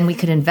 And then we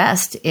could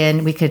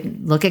we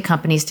could look at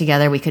companies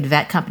together. We could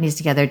vet companies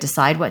together,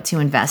 decide what to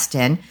invest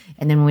in.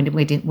 And then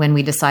when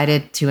we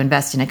decided to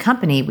invest in a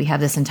company, we have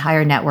this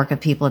entire network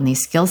of people in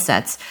these skill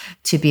sets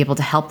to be able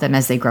to help them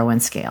as they grow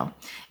and scale.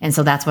 And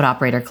so that's what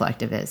Operator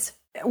Collective is.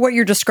 What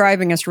you're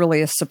describing is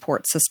really a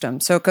support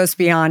system. So it goes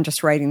beyond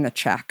just writing the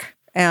check,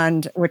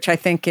 and which I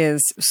think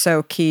is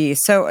so key.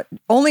 So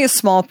only a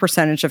small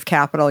percentage of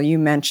capital, you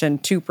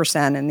mentioned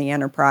 2% in the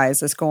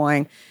enterprise, is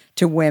going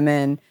to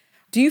women.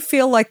 Do you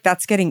feel like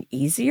that's getting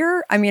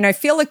easier? I mean, I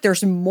feel like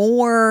there's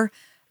more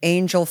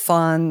angel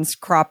funds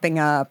cropping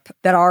up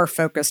that are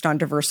focused on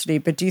diversity,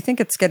 but do you think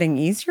it's getting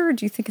easier or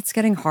do you think it's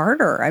getting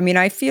harder? I mean,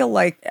 I feel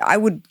like I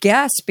would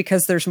guess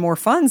because there's more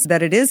funds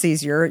that it is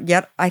easier,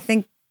 yet I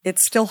think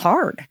it's still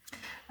hard.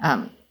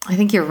 I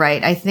think you're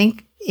right. I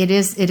think it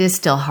is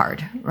still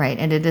hard, right?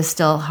 And it is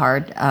still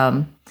hard.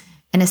 And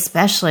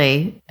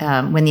especially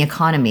when the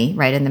economy,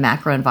 right, and the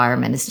macro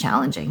environment is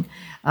challenging.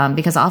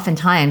 Because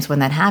oftentimes when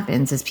that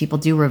happens is people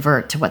do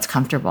revert to what's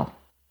comfortable,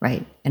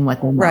 right? And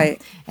what they know.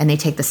 Right. And they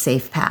take the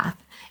safe path.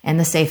 And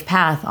the safe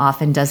path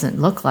often doesn't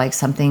look like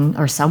something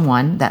or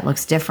someone that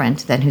looks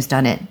different than who's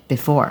done it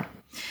before.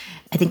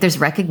 I think there's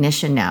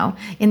recognition now.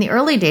 In the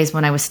early days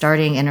when I was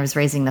starting and I was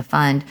raising the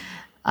fund,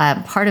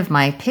 part of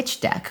my pitch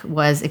deck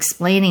was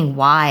explaining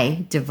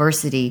why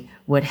diversity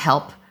would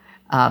help,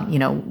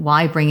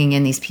 why bringing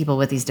in these people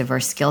with these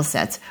diverse skill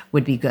sets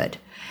would be good.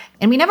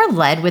 And we never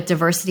led with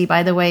diversity,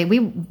 by the way.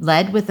 We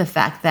led with the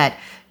fact that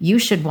you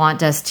should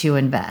want us to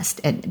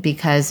invest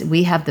because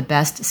we have the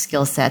best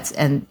skill sets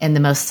and the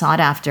most sought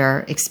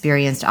after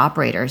experienced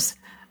operators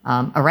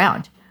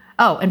around.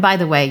 Oh, and by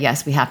the way,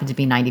 yes, we happen to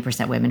be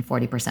 90% women,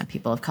 40%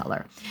 people of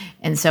color.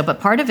 And so, but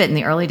part of it in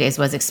the early days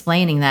was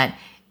explaining that,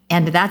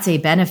 and that's a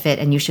benefit,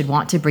 and you should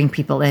want to bring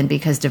people in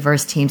because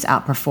diverse teams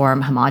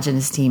outperform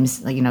homogenous teams,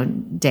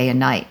 day and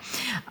night.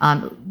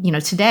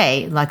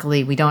 Today,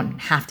 luckily, we don't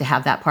have to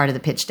have that part of the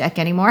pitch deck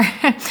anymore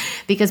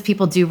because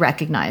people do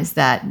recognize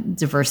that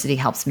diversity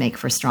helps make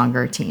for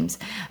stronger teams.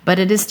 But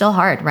it is still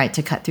hard, right,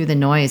 to cut through the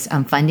noise.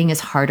 Funding is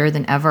harder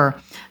than ever.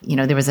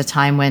 There was a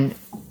time when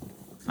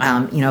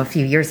a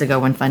few years ago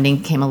when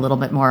funding came a little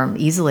bit more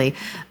easily,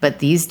 but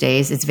these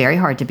days it's very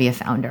hard to be a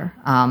founder.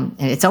 And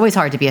it's always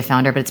hard to be a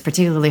founder, but it's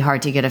particularly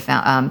hard to get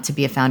to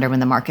be a founder when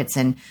the market's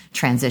in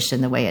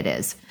transition the way it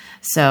is.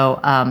 So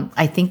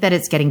I think that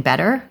it's getting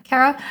better,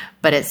 Kara,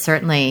 but it's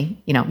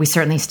certainly, we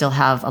certainly still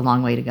have a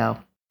long way to go.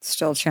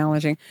 Still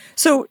challenging.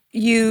 So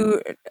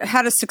you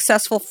had a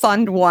successful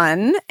Fund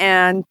 1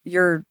 and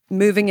you're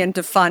moving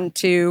into Fund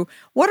 2.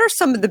 What are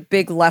some of the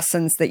big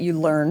lessons that you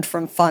learned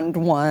from Fund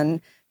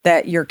 1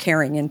 that you're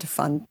carrying into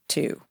Fund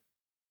 2?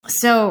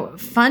 So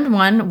Fund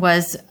 1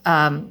 was,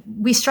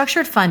 we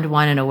structured Fund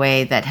 1 in a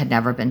way that had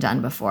never been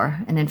done before.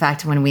 And in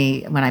fact, when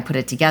I put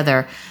it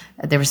together,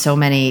 there were so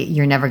many,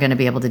 you're never going to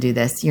be able to do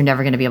this. You're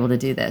never going to be able to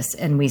do this.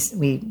 And we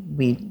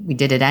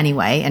did it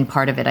anyway. And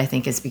part of it, I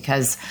think, is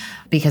because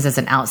as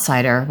an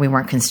outsider, we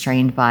weren't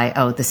constrained by,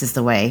 oh, this is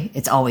the way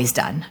it's always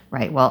done,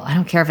 right? Well, I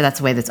don't care if that's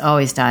the way that's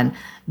always done.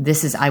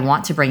 I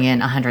want to bring in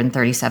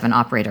 137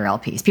 operator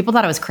LPs. People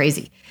thought I was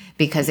crazy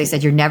because they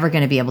said, you're never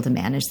going to be able to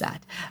manage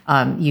that.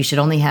 You should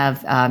only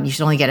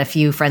get a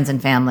few friends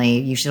and family.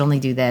 You should only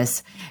do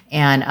this.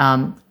 And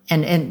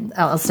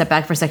I'll step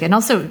back for a second. And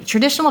also,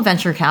 traditional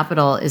venture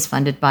capital is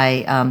funded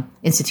by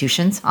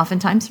institutions,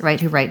 oftentimes, right,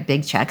 who write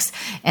big checks.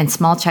 And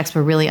small checks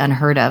were really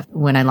unheard of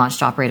when I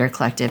launched Operator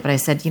Collective. But I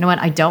said, you know what?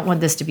 I don't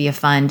want this to be a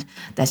fund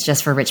that's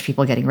just for rich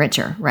people getting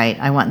richer, right?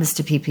 I want this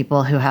to be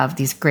people who have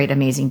these great,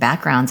 amazing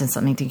backgrounds and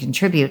something to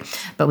contribute.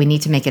 But we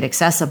need to make it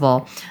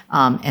accessible.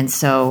 And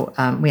so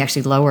we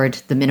actually lowered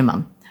the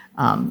minimum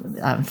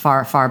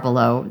far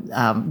below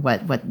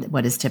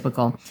what is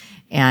typical.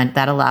 And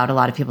that allowed a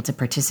lot of people to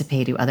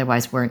participate who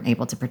otherwise weren't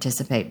able to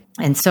participate.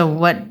 And so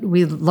what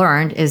we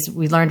learned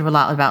a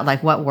lot about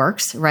like what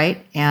works,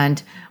 right?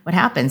 And what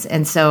happens.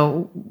 And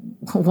so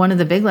one of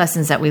the big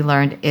lessons that we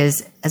learned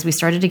is as we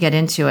started to get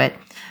into it,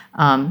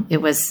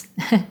 it was,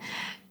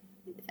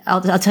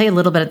 I'll tell you a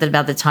little bit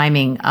about the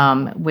timing,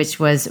 which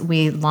was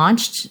we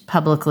launched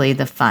publicly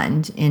the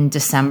fund in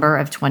December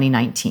of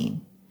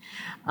 2019.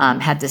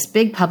 Had this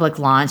big public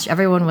launch.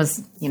 Everyone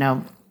was,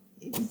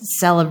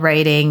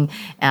 celebrating.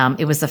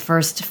 It was the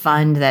first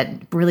fund that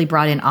really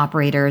brought in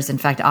operators. In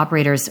fact,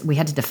 operators, we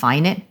had to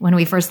define it when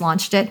we first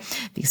launched it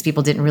because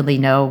people didn't really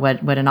know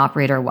what an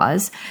operator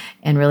was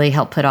and really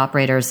helped put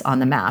operators on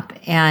the map.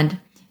 And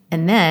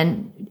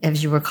then,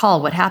 as you recall,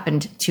 what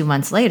happened 2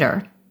 months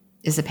later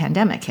is the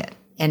pandemic hit.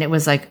 And it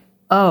was like,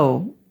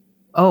 oh,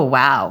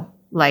 wow.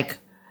 Like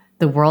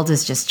the world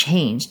has just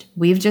changed.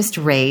 We've just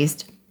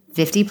raised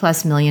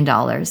 $50+ million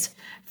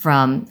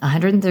from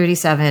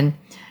 137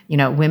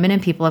 women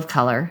and people of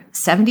color,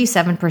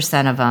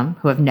 77% of them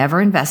who have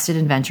never invested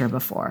in venture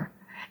before.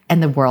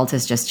 And the world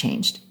has just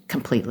changed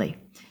completely.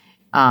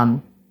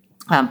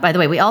 By the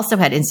way, we also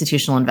had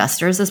institutional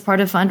investors as part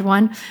of Fund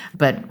One,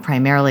 but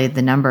primarily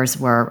the numbers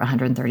were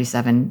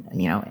 137,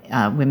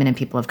 women and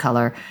people of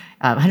color,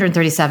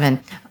 137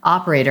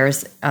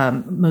 operators,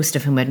 most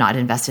of whom had not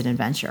invested in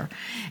venture.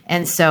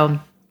 And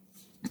so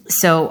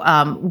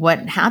what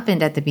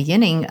happened at the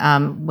beginning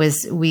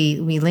was we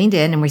leaned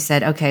in and we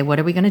said, okay, what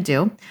are we going to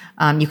do?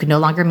 You can no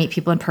longer meet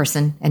people in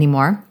person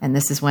anymore. And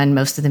this is when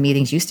most of the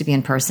meetings used to be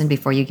in person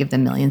before you give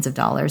them millions of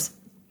dollars.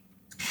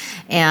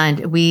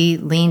 And we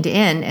leaned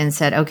in and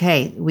said,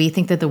 okay, we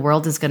think that the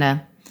world is going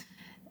to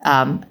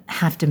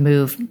have to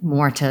move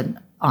more to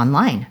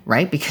online,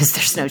 right? Because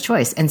there's no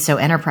choice. And so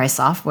enterprise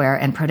software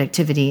and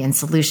productivity and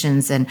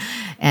solutions and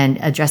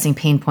addressing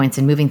pain points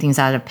and moving things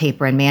out of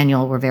paper and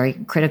manual were very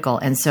critical.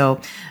 And so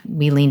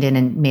we leaned in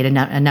and made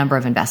a number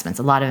of investments,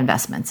 a lot of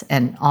investments,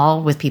 and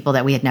all with people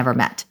that we had never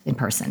met in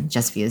person,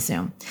 just via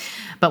Zoom.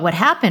 But what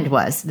happened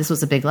was, this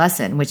was a big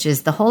lesson, which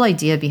is the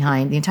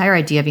entire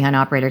idea behind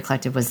Operator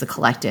Collective was the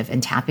collective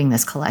and tapping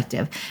this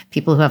collective.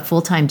 People who have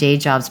full-time day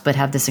jobs but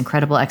have this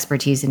incredible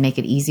expertise and make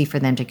it easy for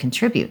them to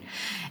contribute.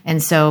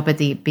 And so, but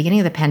the beginning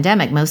of the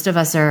pandemic, most of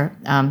us are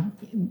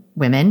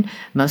women.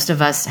 Most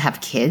of us have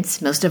kids.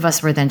 Most of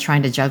us were then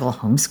trying to juggle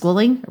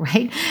homeschooling,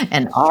 right?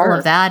 And all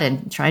of that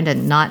and trying to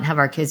not have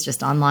our kids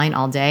just online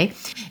all day.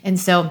 And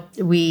so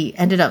we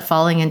ended up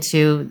falling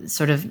into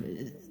sort of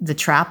the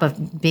trap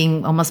of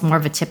being almost more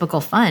of a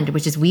typical fund,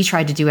 which is we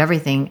tried to do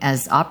everything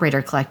as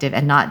Operator Collective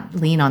and not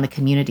lean on the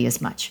community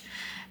as much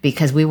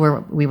because we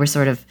were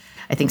sort of,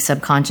 I think,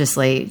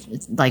 subconsciously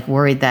like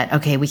worried that,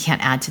 okay, we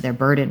can't add to their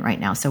burden right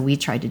now. So we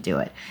tried to do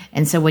it.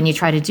 And so when you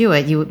try to do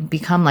it, you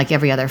become like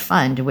every other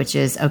fund, which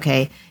is,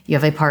 okay, you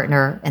have a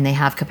partner and they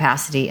have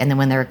capacity. And then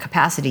when they're at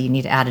capacity, you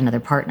need to add another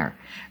partner,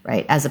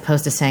 right? As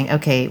opposed to saying,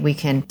 okay, we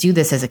can do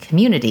this as a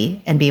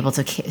community and be able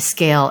to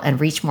scale and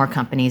reach more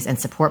companies and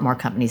support more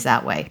companies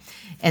that way.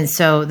 And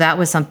so that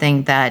was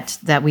something that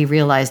we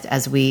realized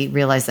as we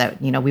realized that,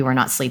 we were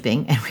not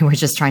sleeping and we were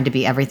just trying to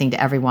be everything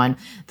to everyone,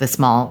 the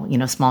small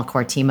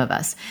core team of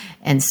us.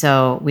 And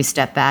so we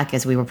stepped back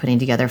as we were putting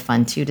together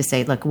Fund 2 to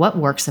say, look, what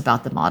works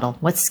about the model?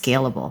 What's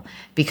scalable?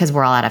 Because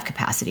we're all out of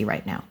capacity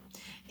right now.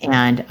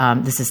 And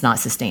this is not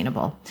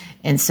sustainable.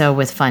 And so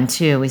with Fund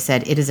 2, we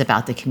said, it is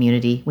about the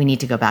community. We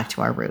need to go back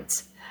to our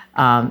roots.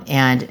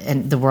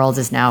 And the world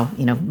is now,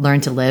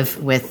 learn to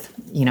live with,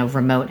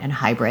 remote and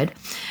hybrid.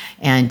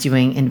 And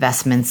doing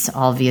investments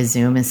all via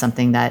Zoom is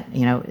something that,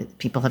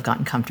 people have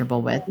gotten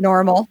comfortable with.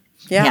 Normal.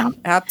 Yeah,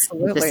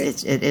 absolutely.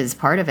 It is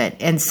part of it.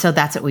 And so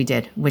that's what we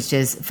did, which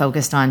is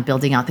focused on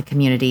building out the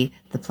community,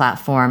 the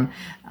platform,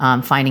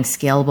 finding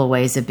scalable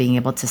ways of being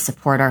able to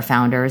support our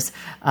founders,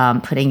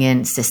 putting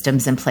in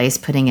systems in place,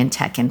 putting in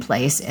tech in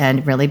place,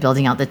 and really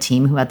building out the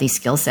team who have these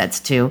skill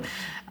sets to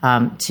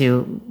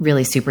to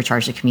really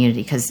supercharge the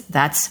community, because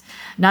that's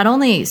not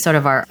only sort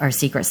of our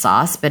secret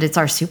sauce, but it's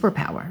our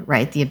superpower,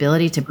 right? The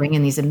ability to bring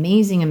in these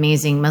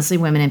amazing, mostly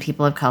women and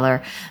people of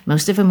color,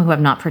 most of them who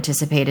have not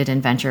participated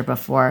in venture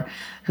before,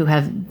 who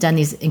have done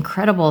these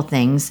incredible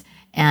things,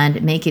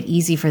 and make it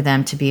easy for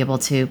them to be able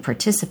to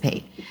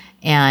participate.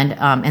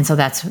 And so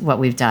that's what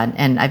we've done.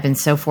 And I've been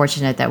so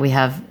fortunate that we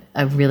have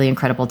a really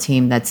incredible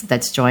team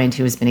that's joined,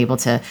 who has been able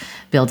to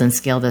build and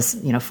scale this,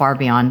 far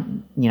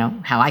beyond,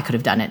 how I could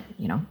have done it,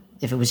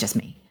 if it was just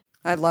me.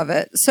 I love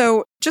it.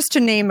 So just to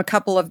name a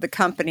couple of the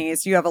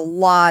companies, you have a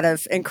lot of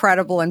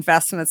incredible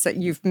investments that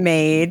you've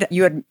made.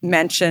 You had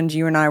mentioned,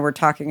 you and I were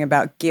talking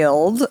about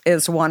Guild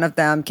is one of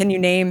them. Can you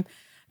name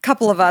a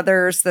couple of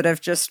others that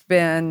have just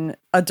been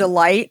a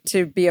delight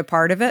to be a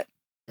part of it?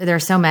 There are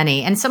so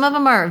many, and some of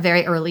them are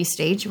very early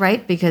stage,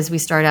 right? Because we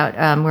start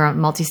out, we're a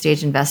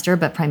multi-stage investor,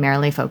 but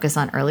primarily focus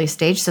on early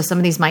stage. So some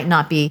of these might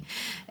not be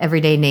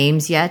everyday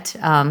names yet,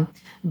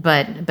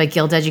 but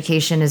Guild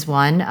Education is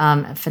one.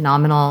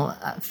 Phenomenal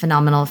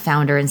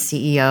founder and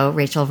CEO,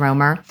 Rachel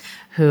Romer,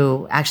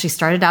 who actually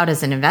started out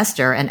as an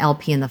investor and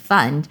LP in the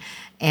fund,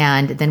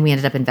 and then we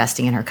ended up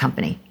investing in her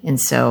company,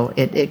 and so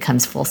it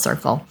comes full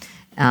circle.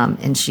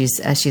 And she's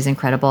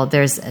incredible.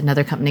 There's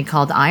another company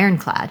called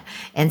Ironclad.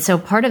 And so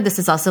part of this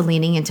is also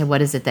leaning into what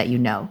is it that you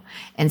know.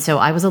 And so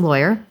I was a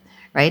lawyer,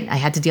 right? I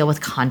had to deal with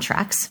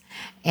contracts,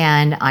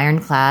 and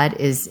Ironclad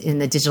is in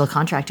the digital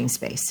contracting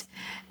space.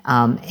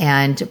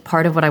 And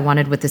part of what I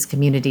wanted with this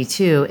community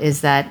too is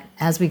that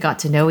as we got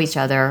to know each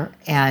other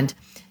and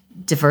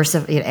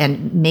diversify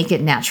and make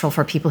it natural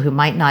for people who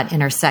might not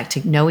intersect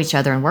to know each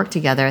other and work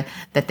together,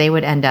 that they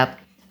would end up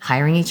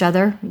hiring each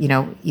other,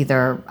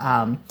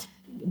 either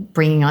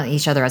bringing on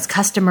each other as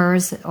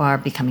customers or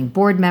becoming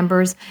board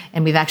members.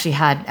 And we've actually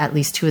had at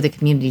least two of the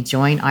community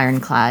join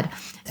Ironclad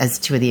as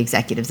two of the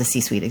executives, the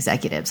C-suite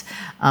executives.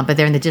 But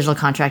they're in the digital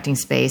contracting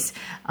space.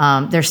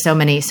 There's so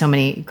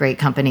many great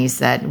companies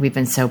that we've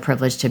been so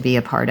privileged to be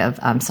a part of.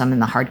 Some in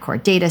the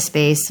hardcore data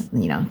space,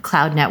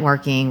 cloud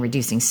networking,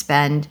 reducing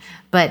spend.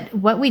 But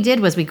what we did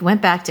was we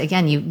went back to,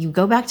 again, you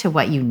go back to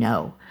what you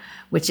know,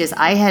 which is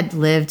I had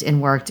lived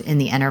and worked in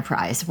the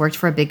enterprise, worked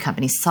for a big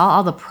company, saw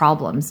all the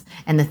problems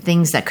and the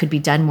things that could be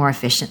done more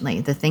efficiently,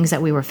 the things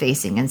that we were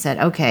facing, and said,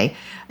 okay.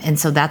 And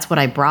so that's what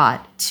I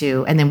brought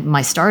to, and then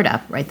my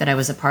startup, right, that I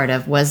was a part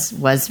of was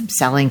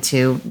selling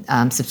to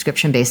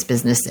subscription-based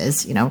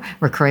businesses,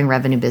 recurring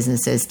revenue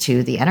businesses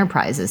to the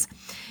enterprises.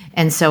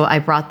 And so I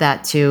brought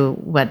that to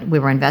what we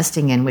were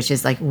investing in, which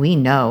is like, we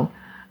know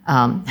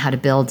how to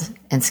build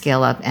and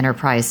scale up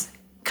enterprise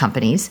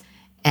companies,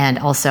 and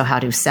also how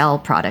to sell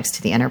products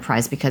to the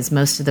enterprise, because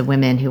most of the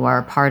women who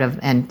are part of,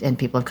 and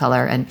people of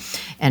color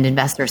and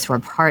investors who are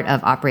part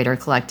of Operator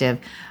Collective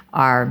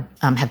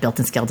have built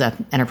and scaled up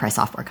enterprise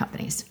software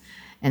companies.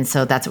 And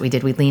so that's what we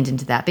did. We leaned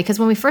into that because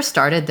when we first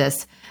started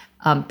this,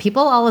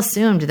 people all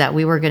assumed that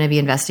we were going to be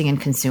investing in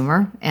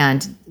consumer.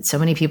 And so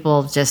many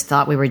people just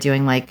thought we were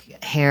doing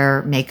like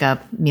hair,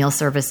 makeup, meal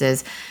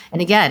services.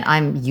 And again,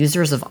 I'm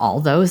users of all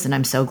those, and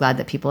I'm so glad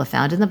that people have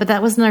found in them, but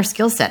that wasn't our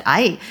skill set.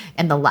 I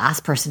am the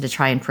last person to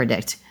try and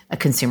predict a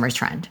consumer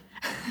trend,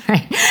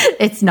 right?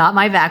 It's not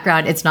my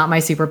background. It's not my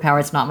superpower.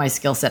 It's not my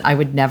skill set. I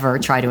would never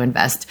try to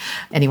invest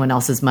anyone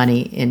else's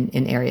money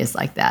in areas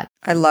like that.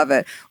 I love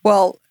it.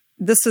 Well,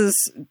 this is,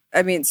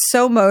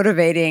 so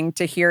motivating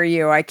to hear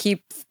you.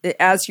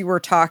 As you were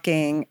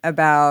talking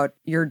about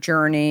your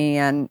journey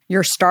and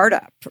your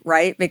startup,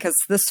 right? Because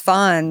this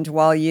fund,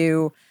 while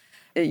you're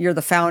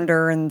the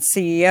founder and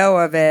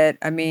CEO of it,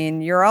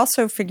 you're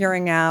also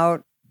figuring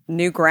out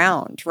new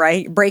ground,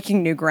 right?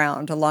 Breaking new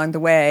ground along the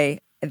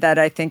way that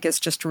I think is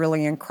just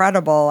really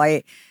incredible.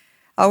 I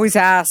always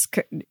ask,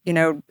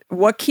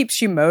 what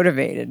keeps you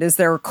motivated? Is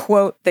there a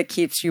quote that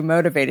keeps you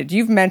motivated?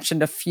 You've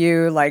mentioned a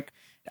few, like,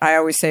 I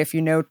always say, if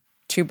you know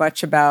too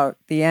much about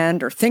the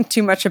end or think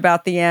too much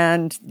about the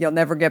end, you'll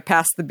never get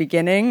past the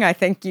beginning. I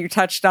think you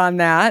touched on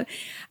that,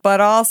 but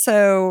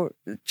also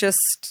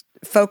just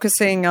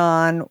focusing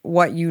on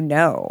what you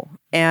know,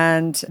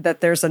 and that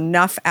there's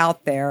enough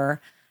out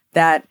there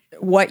that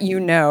what you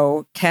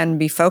know can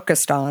be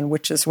focused on,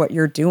 which is what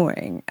you're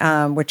doing,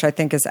 which I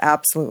think is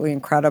absolutely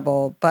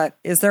incredible. But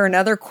is there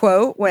another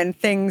quote when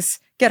things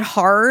get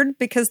hard,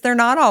 because they're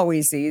not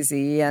always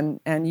easy? And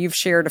you've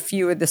shared a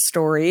few of the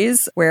stories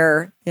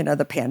where,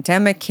 the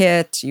pandemic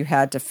hit, you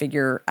had to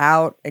figure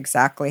out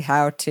exactly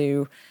how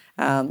to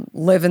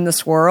live in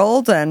this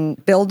world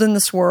and build in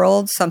this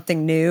world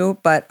something new.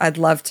 But I'd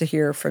love to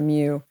hear from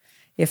you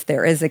if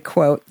there is a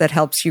quote that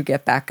helps you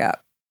get back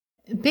up.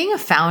 Being a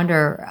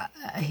founder,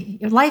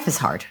 life is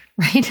hard,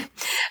 right?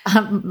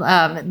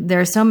 There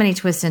are so many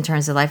twists and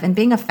turns of life, and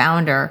being a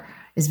founder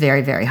is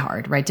very, very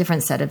hard, right?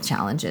 Different set of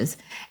challenges.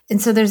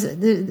 And so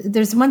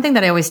there's one thing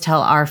that I always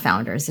tell our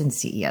founders and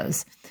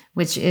CEOs,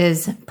 which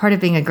is part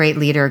of being a great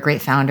leader, a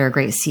great founder, a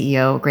great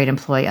CEO, a great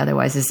employee.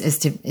 Otherwise, is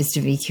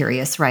to be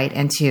curious, right?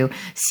 And to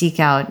seek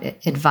out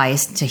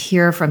advice, to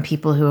hear from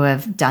people who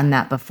have done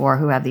that before,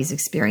 who have these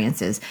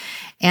experiences.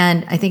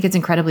 And I think it's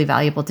incredibly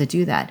valuable to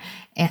do that.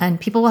 And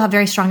people will have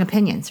very strong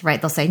opinions, right?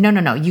 They'll say,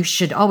 no, you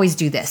should always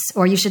do this,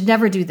 or you should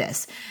never do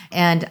this.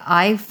 And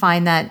I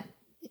find that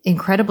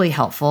incredibly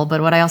helpful.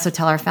 But what I also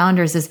tell our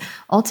founders is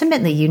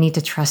ultimately you need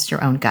to trust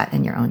your own gut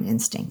and your own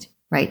instinct,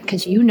 right?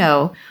 Because you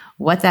know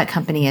what that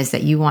company is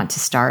that you want to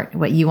start,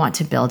 what you want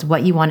to build,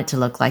 what you want it to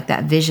look like,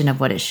 that vision of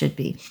what it should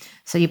be.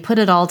 So you put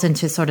it all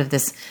into sort of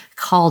this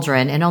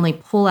cauldron and only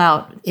pull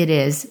out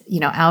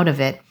out of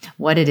it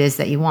what it is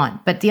that you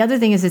want. But the other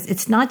thing is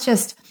it's not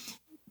just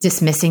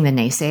dismissing the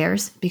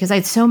naysayers, because I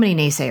had so many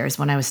naysayers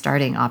when I was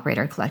starting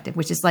Operator Collective,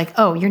 which is like,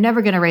 oh, you're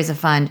never going to raise a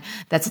fund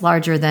that's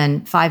larger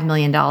than $5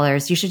 million.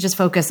 You should just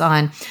focus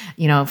on,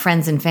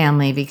 friends and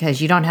family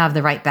because you don't have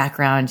the right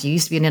background. You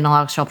used to be an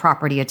intellectual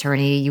property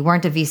attorney. You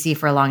weren't a VC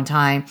for a long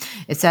time,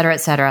 et cetera,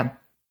 et cetera.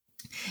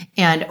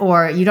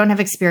 Or you don't have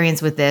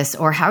experience with this,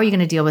 or how are you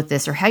going to deal with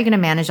this, or how are you going to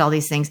manage all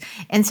these things?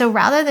 And so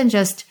rather than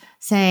just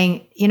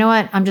saying, you know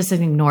what, I'm just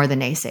going to ignore the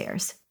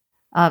naysayers.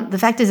 The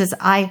fact is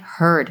I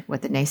heard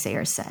what the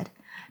naysayers said,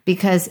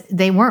 because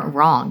they weren't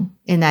wrong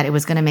in that it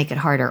was going to make it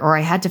harder, or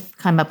I had to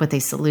come up with a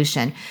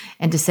solution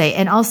and to say,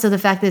 and also the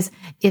fact is,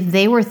 if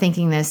they were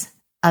thinking this,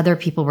 other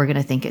people were going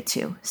to think it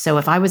too. So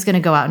if I was going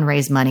to go out and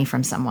raise money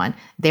from someone,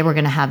 they were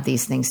going to have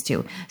these things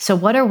too. So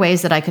what are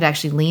ways that I could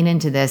actually lean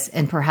into this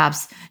and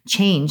perhaps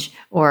change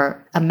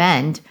or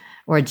amend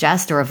or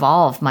adjust or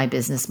evolve my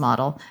business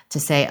model to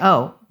say,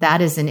 oh, that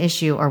is an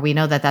issue, or we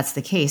know that that's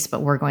the case,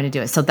 but we're going to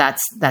do it. So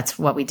that's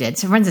what we did.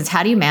 So for instance,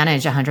 how do you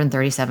manage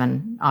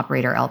 137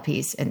 operator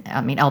LPs?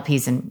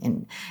 LPs,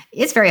 and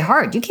it's very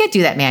hard. You can't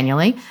do that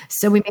manually.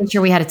 So we made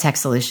sure we had a tech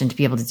solution to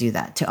be able to do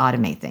that, to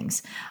automate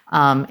things.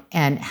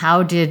 And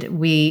how did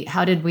we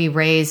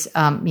raise,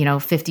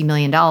 $50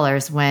 million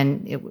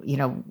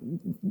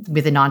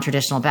with a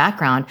non-traditional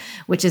background,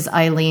 which is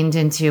I leaned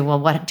into, well,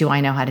 what do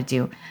I know how to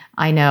do?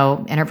 I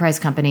know enterprise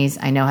companies.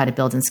 I know how to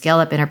build and scale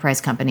up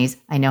enterprise companies.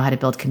 I know how to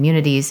build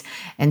communities.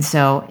 And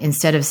so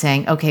instead of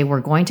saying, okay,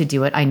 we're going to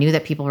do it, I knew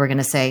that people were going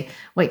to say,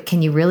 wait,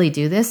 can you really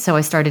do this? So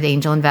I started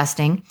angel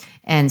investing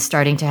and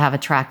starting to have a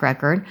track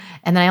record.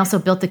 And then I also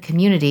built the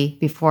community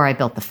before I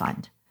built the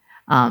fund.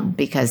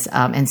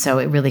 And so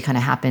it really kind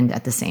of happened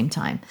at the same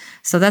time.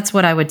 So that's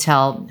what I would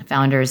tell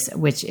founders,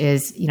 which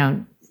is,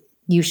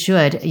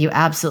 you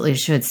absolutely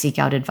should seek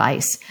out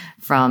advice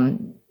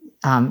from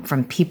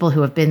people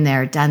who have been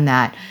there, done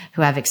that,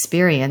 who have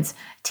experience.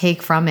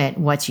 Take from it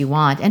what you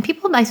want. And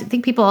I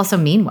think people also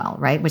mean well,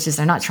 right? Which is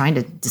they're not trying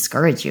to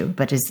discourage you,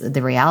 but is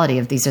the reality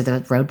of these are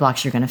the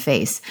roadblocks you're going to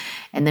face.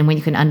 And then when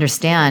you can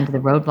understand the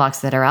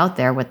roadblocks that are out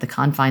there, what the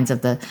confines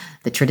of the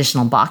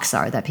traditional box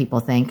are that people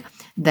think,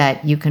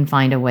 that you can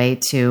find a way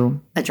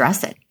to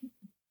address it.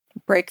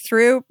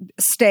 Breakthrough,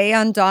 stay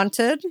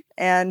undaunted.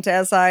 And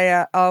as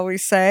I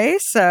always say,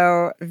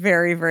 so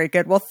very, very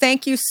good. Well,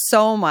 thank you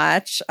so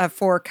much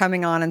for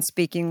coming on and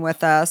speaking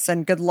with us,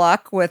 and good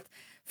luck with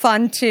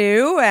Fund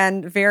 2,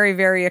 and very,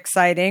 very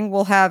exciting.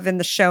 We'll have in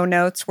the show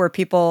notes where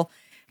people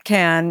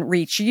can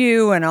reach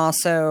you and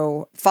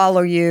also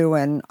follow you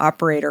and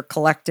Operator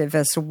Collective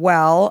as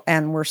well.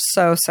 And we're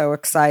so, so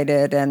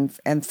excited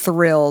and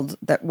thrilled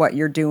that what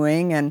you're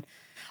doing, and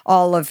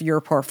all of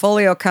your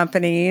portfolio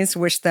companies.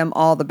 Wish them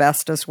all the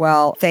best as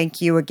well. Thank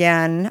you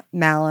again,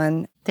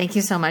 Mallun. Thank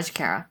you so much,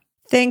 Kara.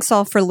 Thanks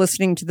all for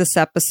listening to this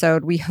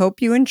episode. We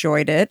hope you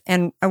enjoyed it.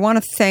 And I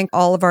want to thank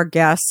all of our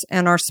guests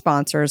and our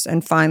sponsors,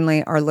 and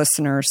finally, our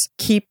listeners.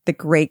 Keep the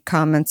great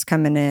comments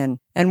coming in.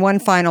 And one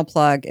final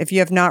plug, if you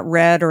have not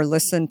read or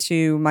listened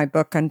to my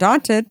book,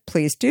 Undaunted,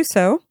 please do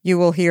so. You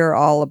will hear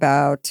all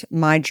about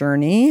my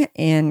journey,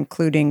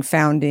 including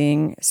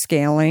founding,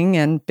 scaling,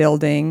 and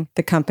building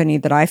the company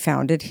that I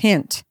founded,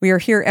 Hint. We are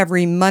here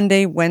every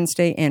Monday,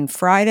 Wednesday, and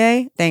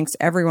Friday. Thanks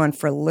everyone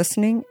for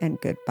listening, and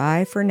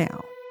goodbye for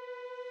now.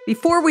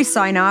 Before we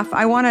sign off,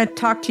 I want to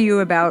talk to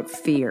you about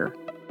fear.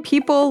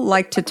 People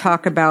like to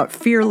talk about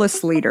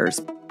fearless leaders,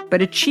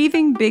 but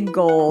achieving big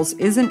goals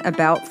isn't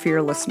about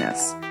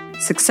fearlessness.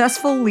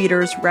 Successful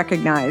leaders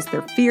recognize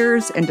their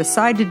fears and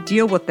decide to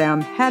deal with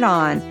them head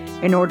on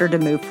in order to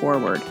move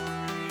forward.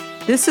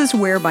 This is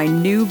where my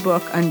new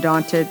book,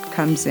 Undaunted,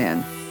 comes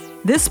in.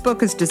 This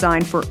book is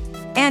designed for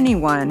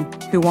anyone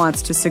who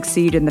wants to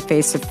succeed in the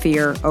face of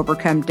fear,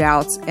 overcome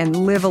doubts,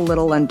 and live a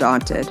little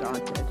undaunted.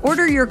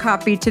 Order your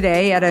copy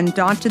today at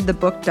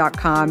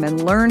undauntedthebook.com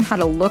and learn how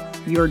to look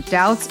your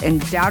doubts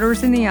and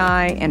doubters in the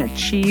eye and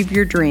achieve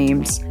your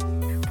dreams.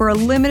 For a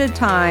limited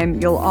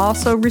time, you'll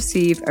also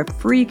receive a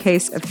free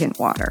case of Hint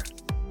water.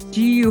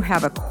 Do you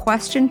have a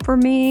question for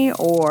me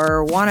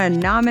or want to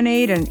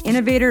nominate an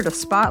innovator to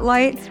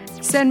spotlight?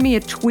 Send me a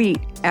tweet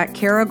at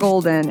Kara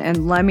Golden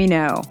and let me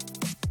know.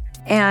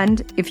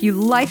 And if you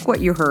like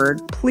what you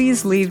heard,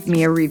 please leave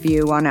me a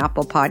review on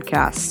Apple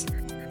Podcasts.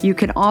 You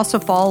can also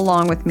follow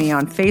along with me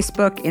on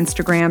Facebook,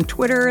 Instagram,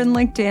 Twitter, and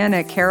LinkedIn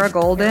at Kara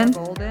Golden.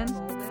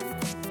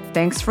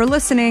 Thanks for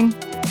listening.